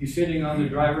 and he's sitting on the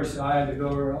driver's side. They go,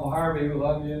 oh, Harvey, we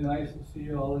love you, nice to see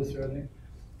you, all this sort of thing.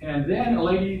 And then a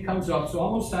lady comes up, so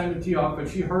almost time to tee off, but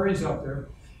she hurries up there.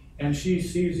 And she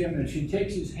sees him, and she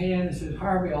takes his hand and says,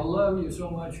 Harvey, I love you so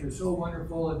much. You're so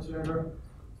wonderful, etc.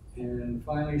 And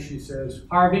finally she says,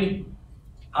 Harvey,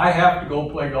 I have to go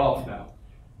play golf now.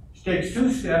 She takes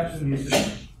 2 steps, and he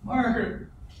says, Margaret,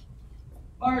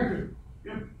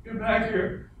 get back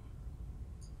here.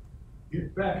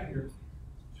 Get back here.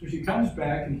 So she comes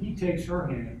back, and he takes her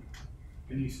hand,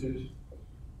 and he says,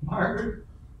 Margaret,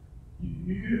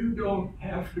 you don't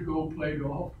have to go play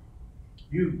golf.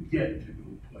 You get to go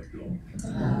play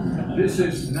golf. This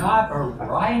is not a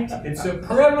right, it's a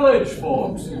privilege,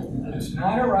 folks. It's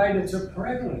not a right, it's a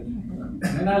privilege. And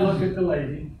then I look at the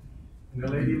lady, and the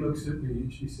lady looks at me,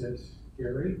 and she says,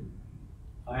 Gary,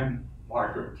 I'm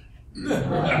Margaret.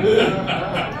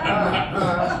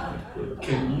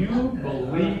 Can you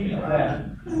believe that?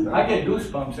 I get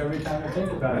goosebumps every time I think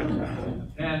about it.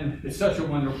 And it's such a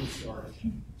wonderful story.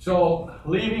 So,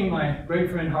 leaving my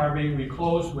great friend Harvey, we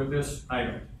close with this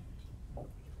item.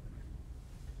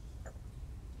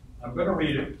 I'm going to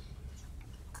read it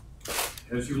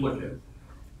as you look at it.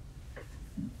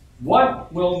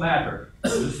 What will matter?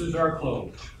 This is our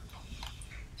close.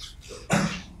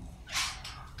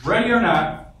 Ready or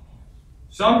not,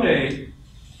 someday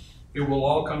it will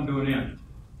all come to an end.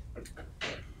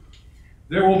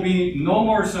 There will be no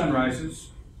more sunrises,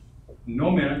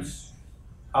 no minutes,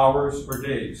 hours, or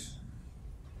days.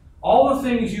 All the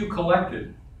things you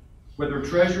collected, whether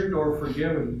treasured or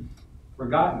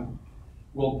forgotten,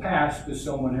 will pass to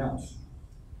someone else.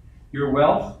 Your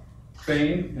wealth,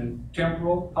 fame, and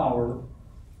temporal power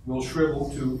will shrivel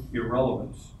to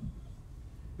irrelevance.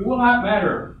 It will not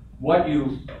matter what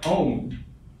you owned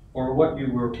or what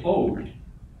you were owed.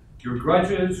 Your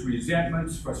grudges,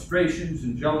 resentments, frustrations,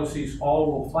 and jealousies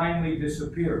all will finally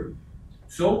disappear.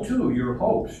 So too, your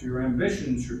hopes, your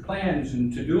ambitions, your plans,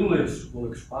 and to-do lists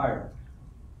will expire.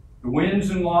 The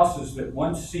wins and losses that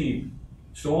once seemed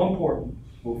so important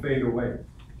will fade away.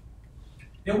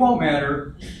 It won't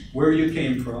matter where you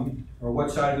came from or what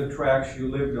side of the tracks you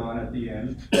lived on at the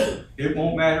end. It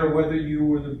won't matter whether you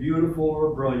were the beautiful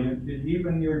or brilliant, and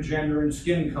even your gender and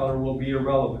skin color will be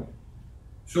irrelevant.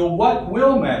 So what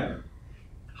will matter?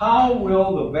 How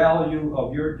will the value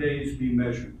of your days be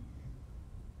measured?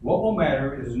 What will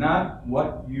matter is not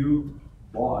what you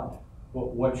bought,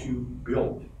 but what you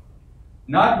built.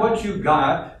 Not what you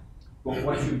got, but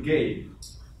what you gave.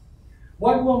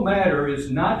 What will matter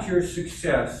is not your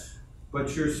success,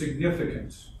 but your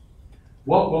significance.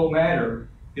 What will matter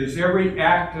is every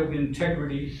act of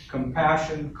integrity,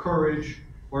 compassion, courage,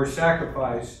 or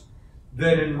sacrifice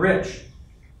that enriched,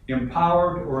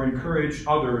 empowered, or encouraged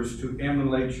others to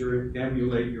emulate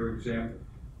your example.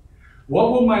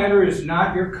 What will matter is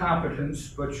not your competence,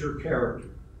 but your character.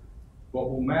 What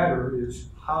will matter is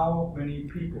how many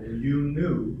people you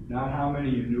knew, not how many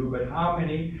you knew, but how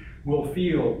many will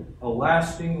feel a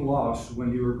lasting loss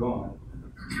when you are gone.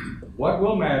 What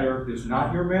will matter is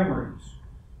not your memories,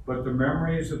 but the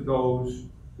memories of those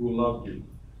who loved you.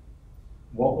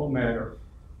 What will matter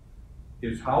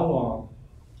is how long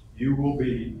you will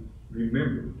be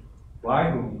remembered,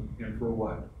 by whom and for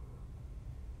what.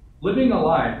 Living a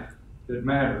life that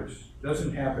matters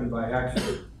doesn't happen by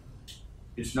accident.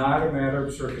 It's not a matter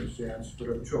of circumstance, but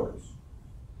of choice.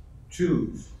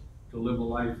 Choose to live a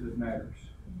life that matters.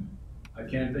 I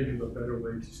can't think of a better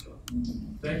way to start.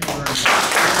 Thank you very much.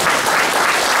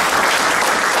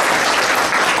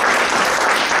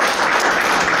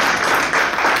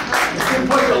 You can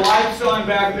put the lights on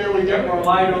back there. We get more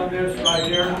light on this right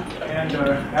here. And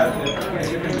that's it.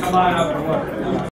 Okay, you can come on up and look.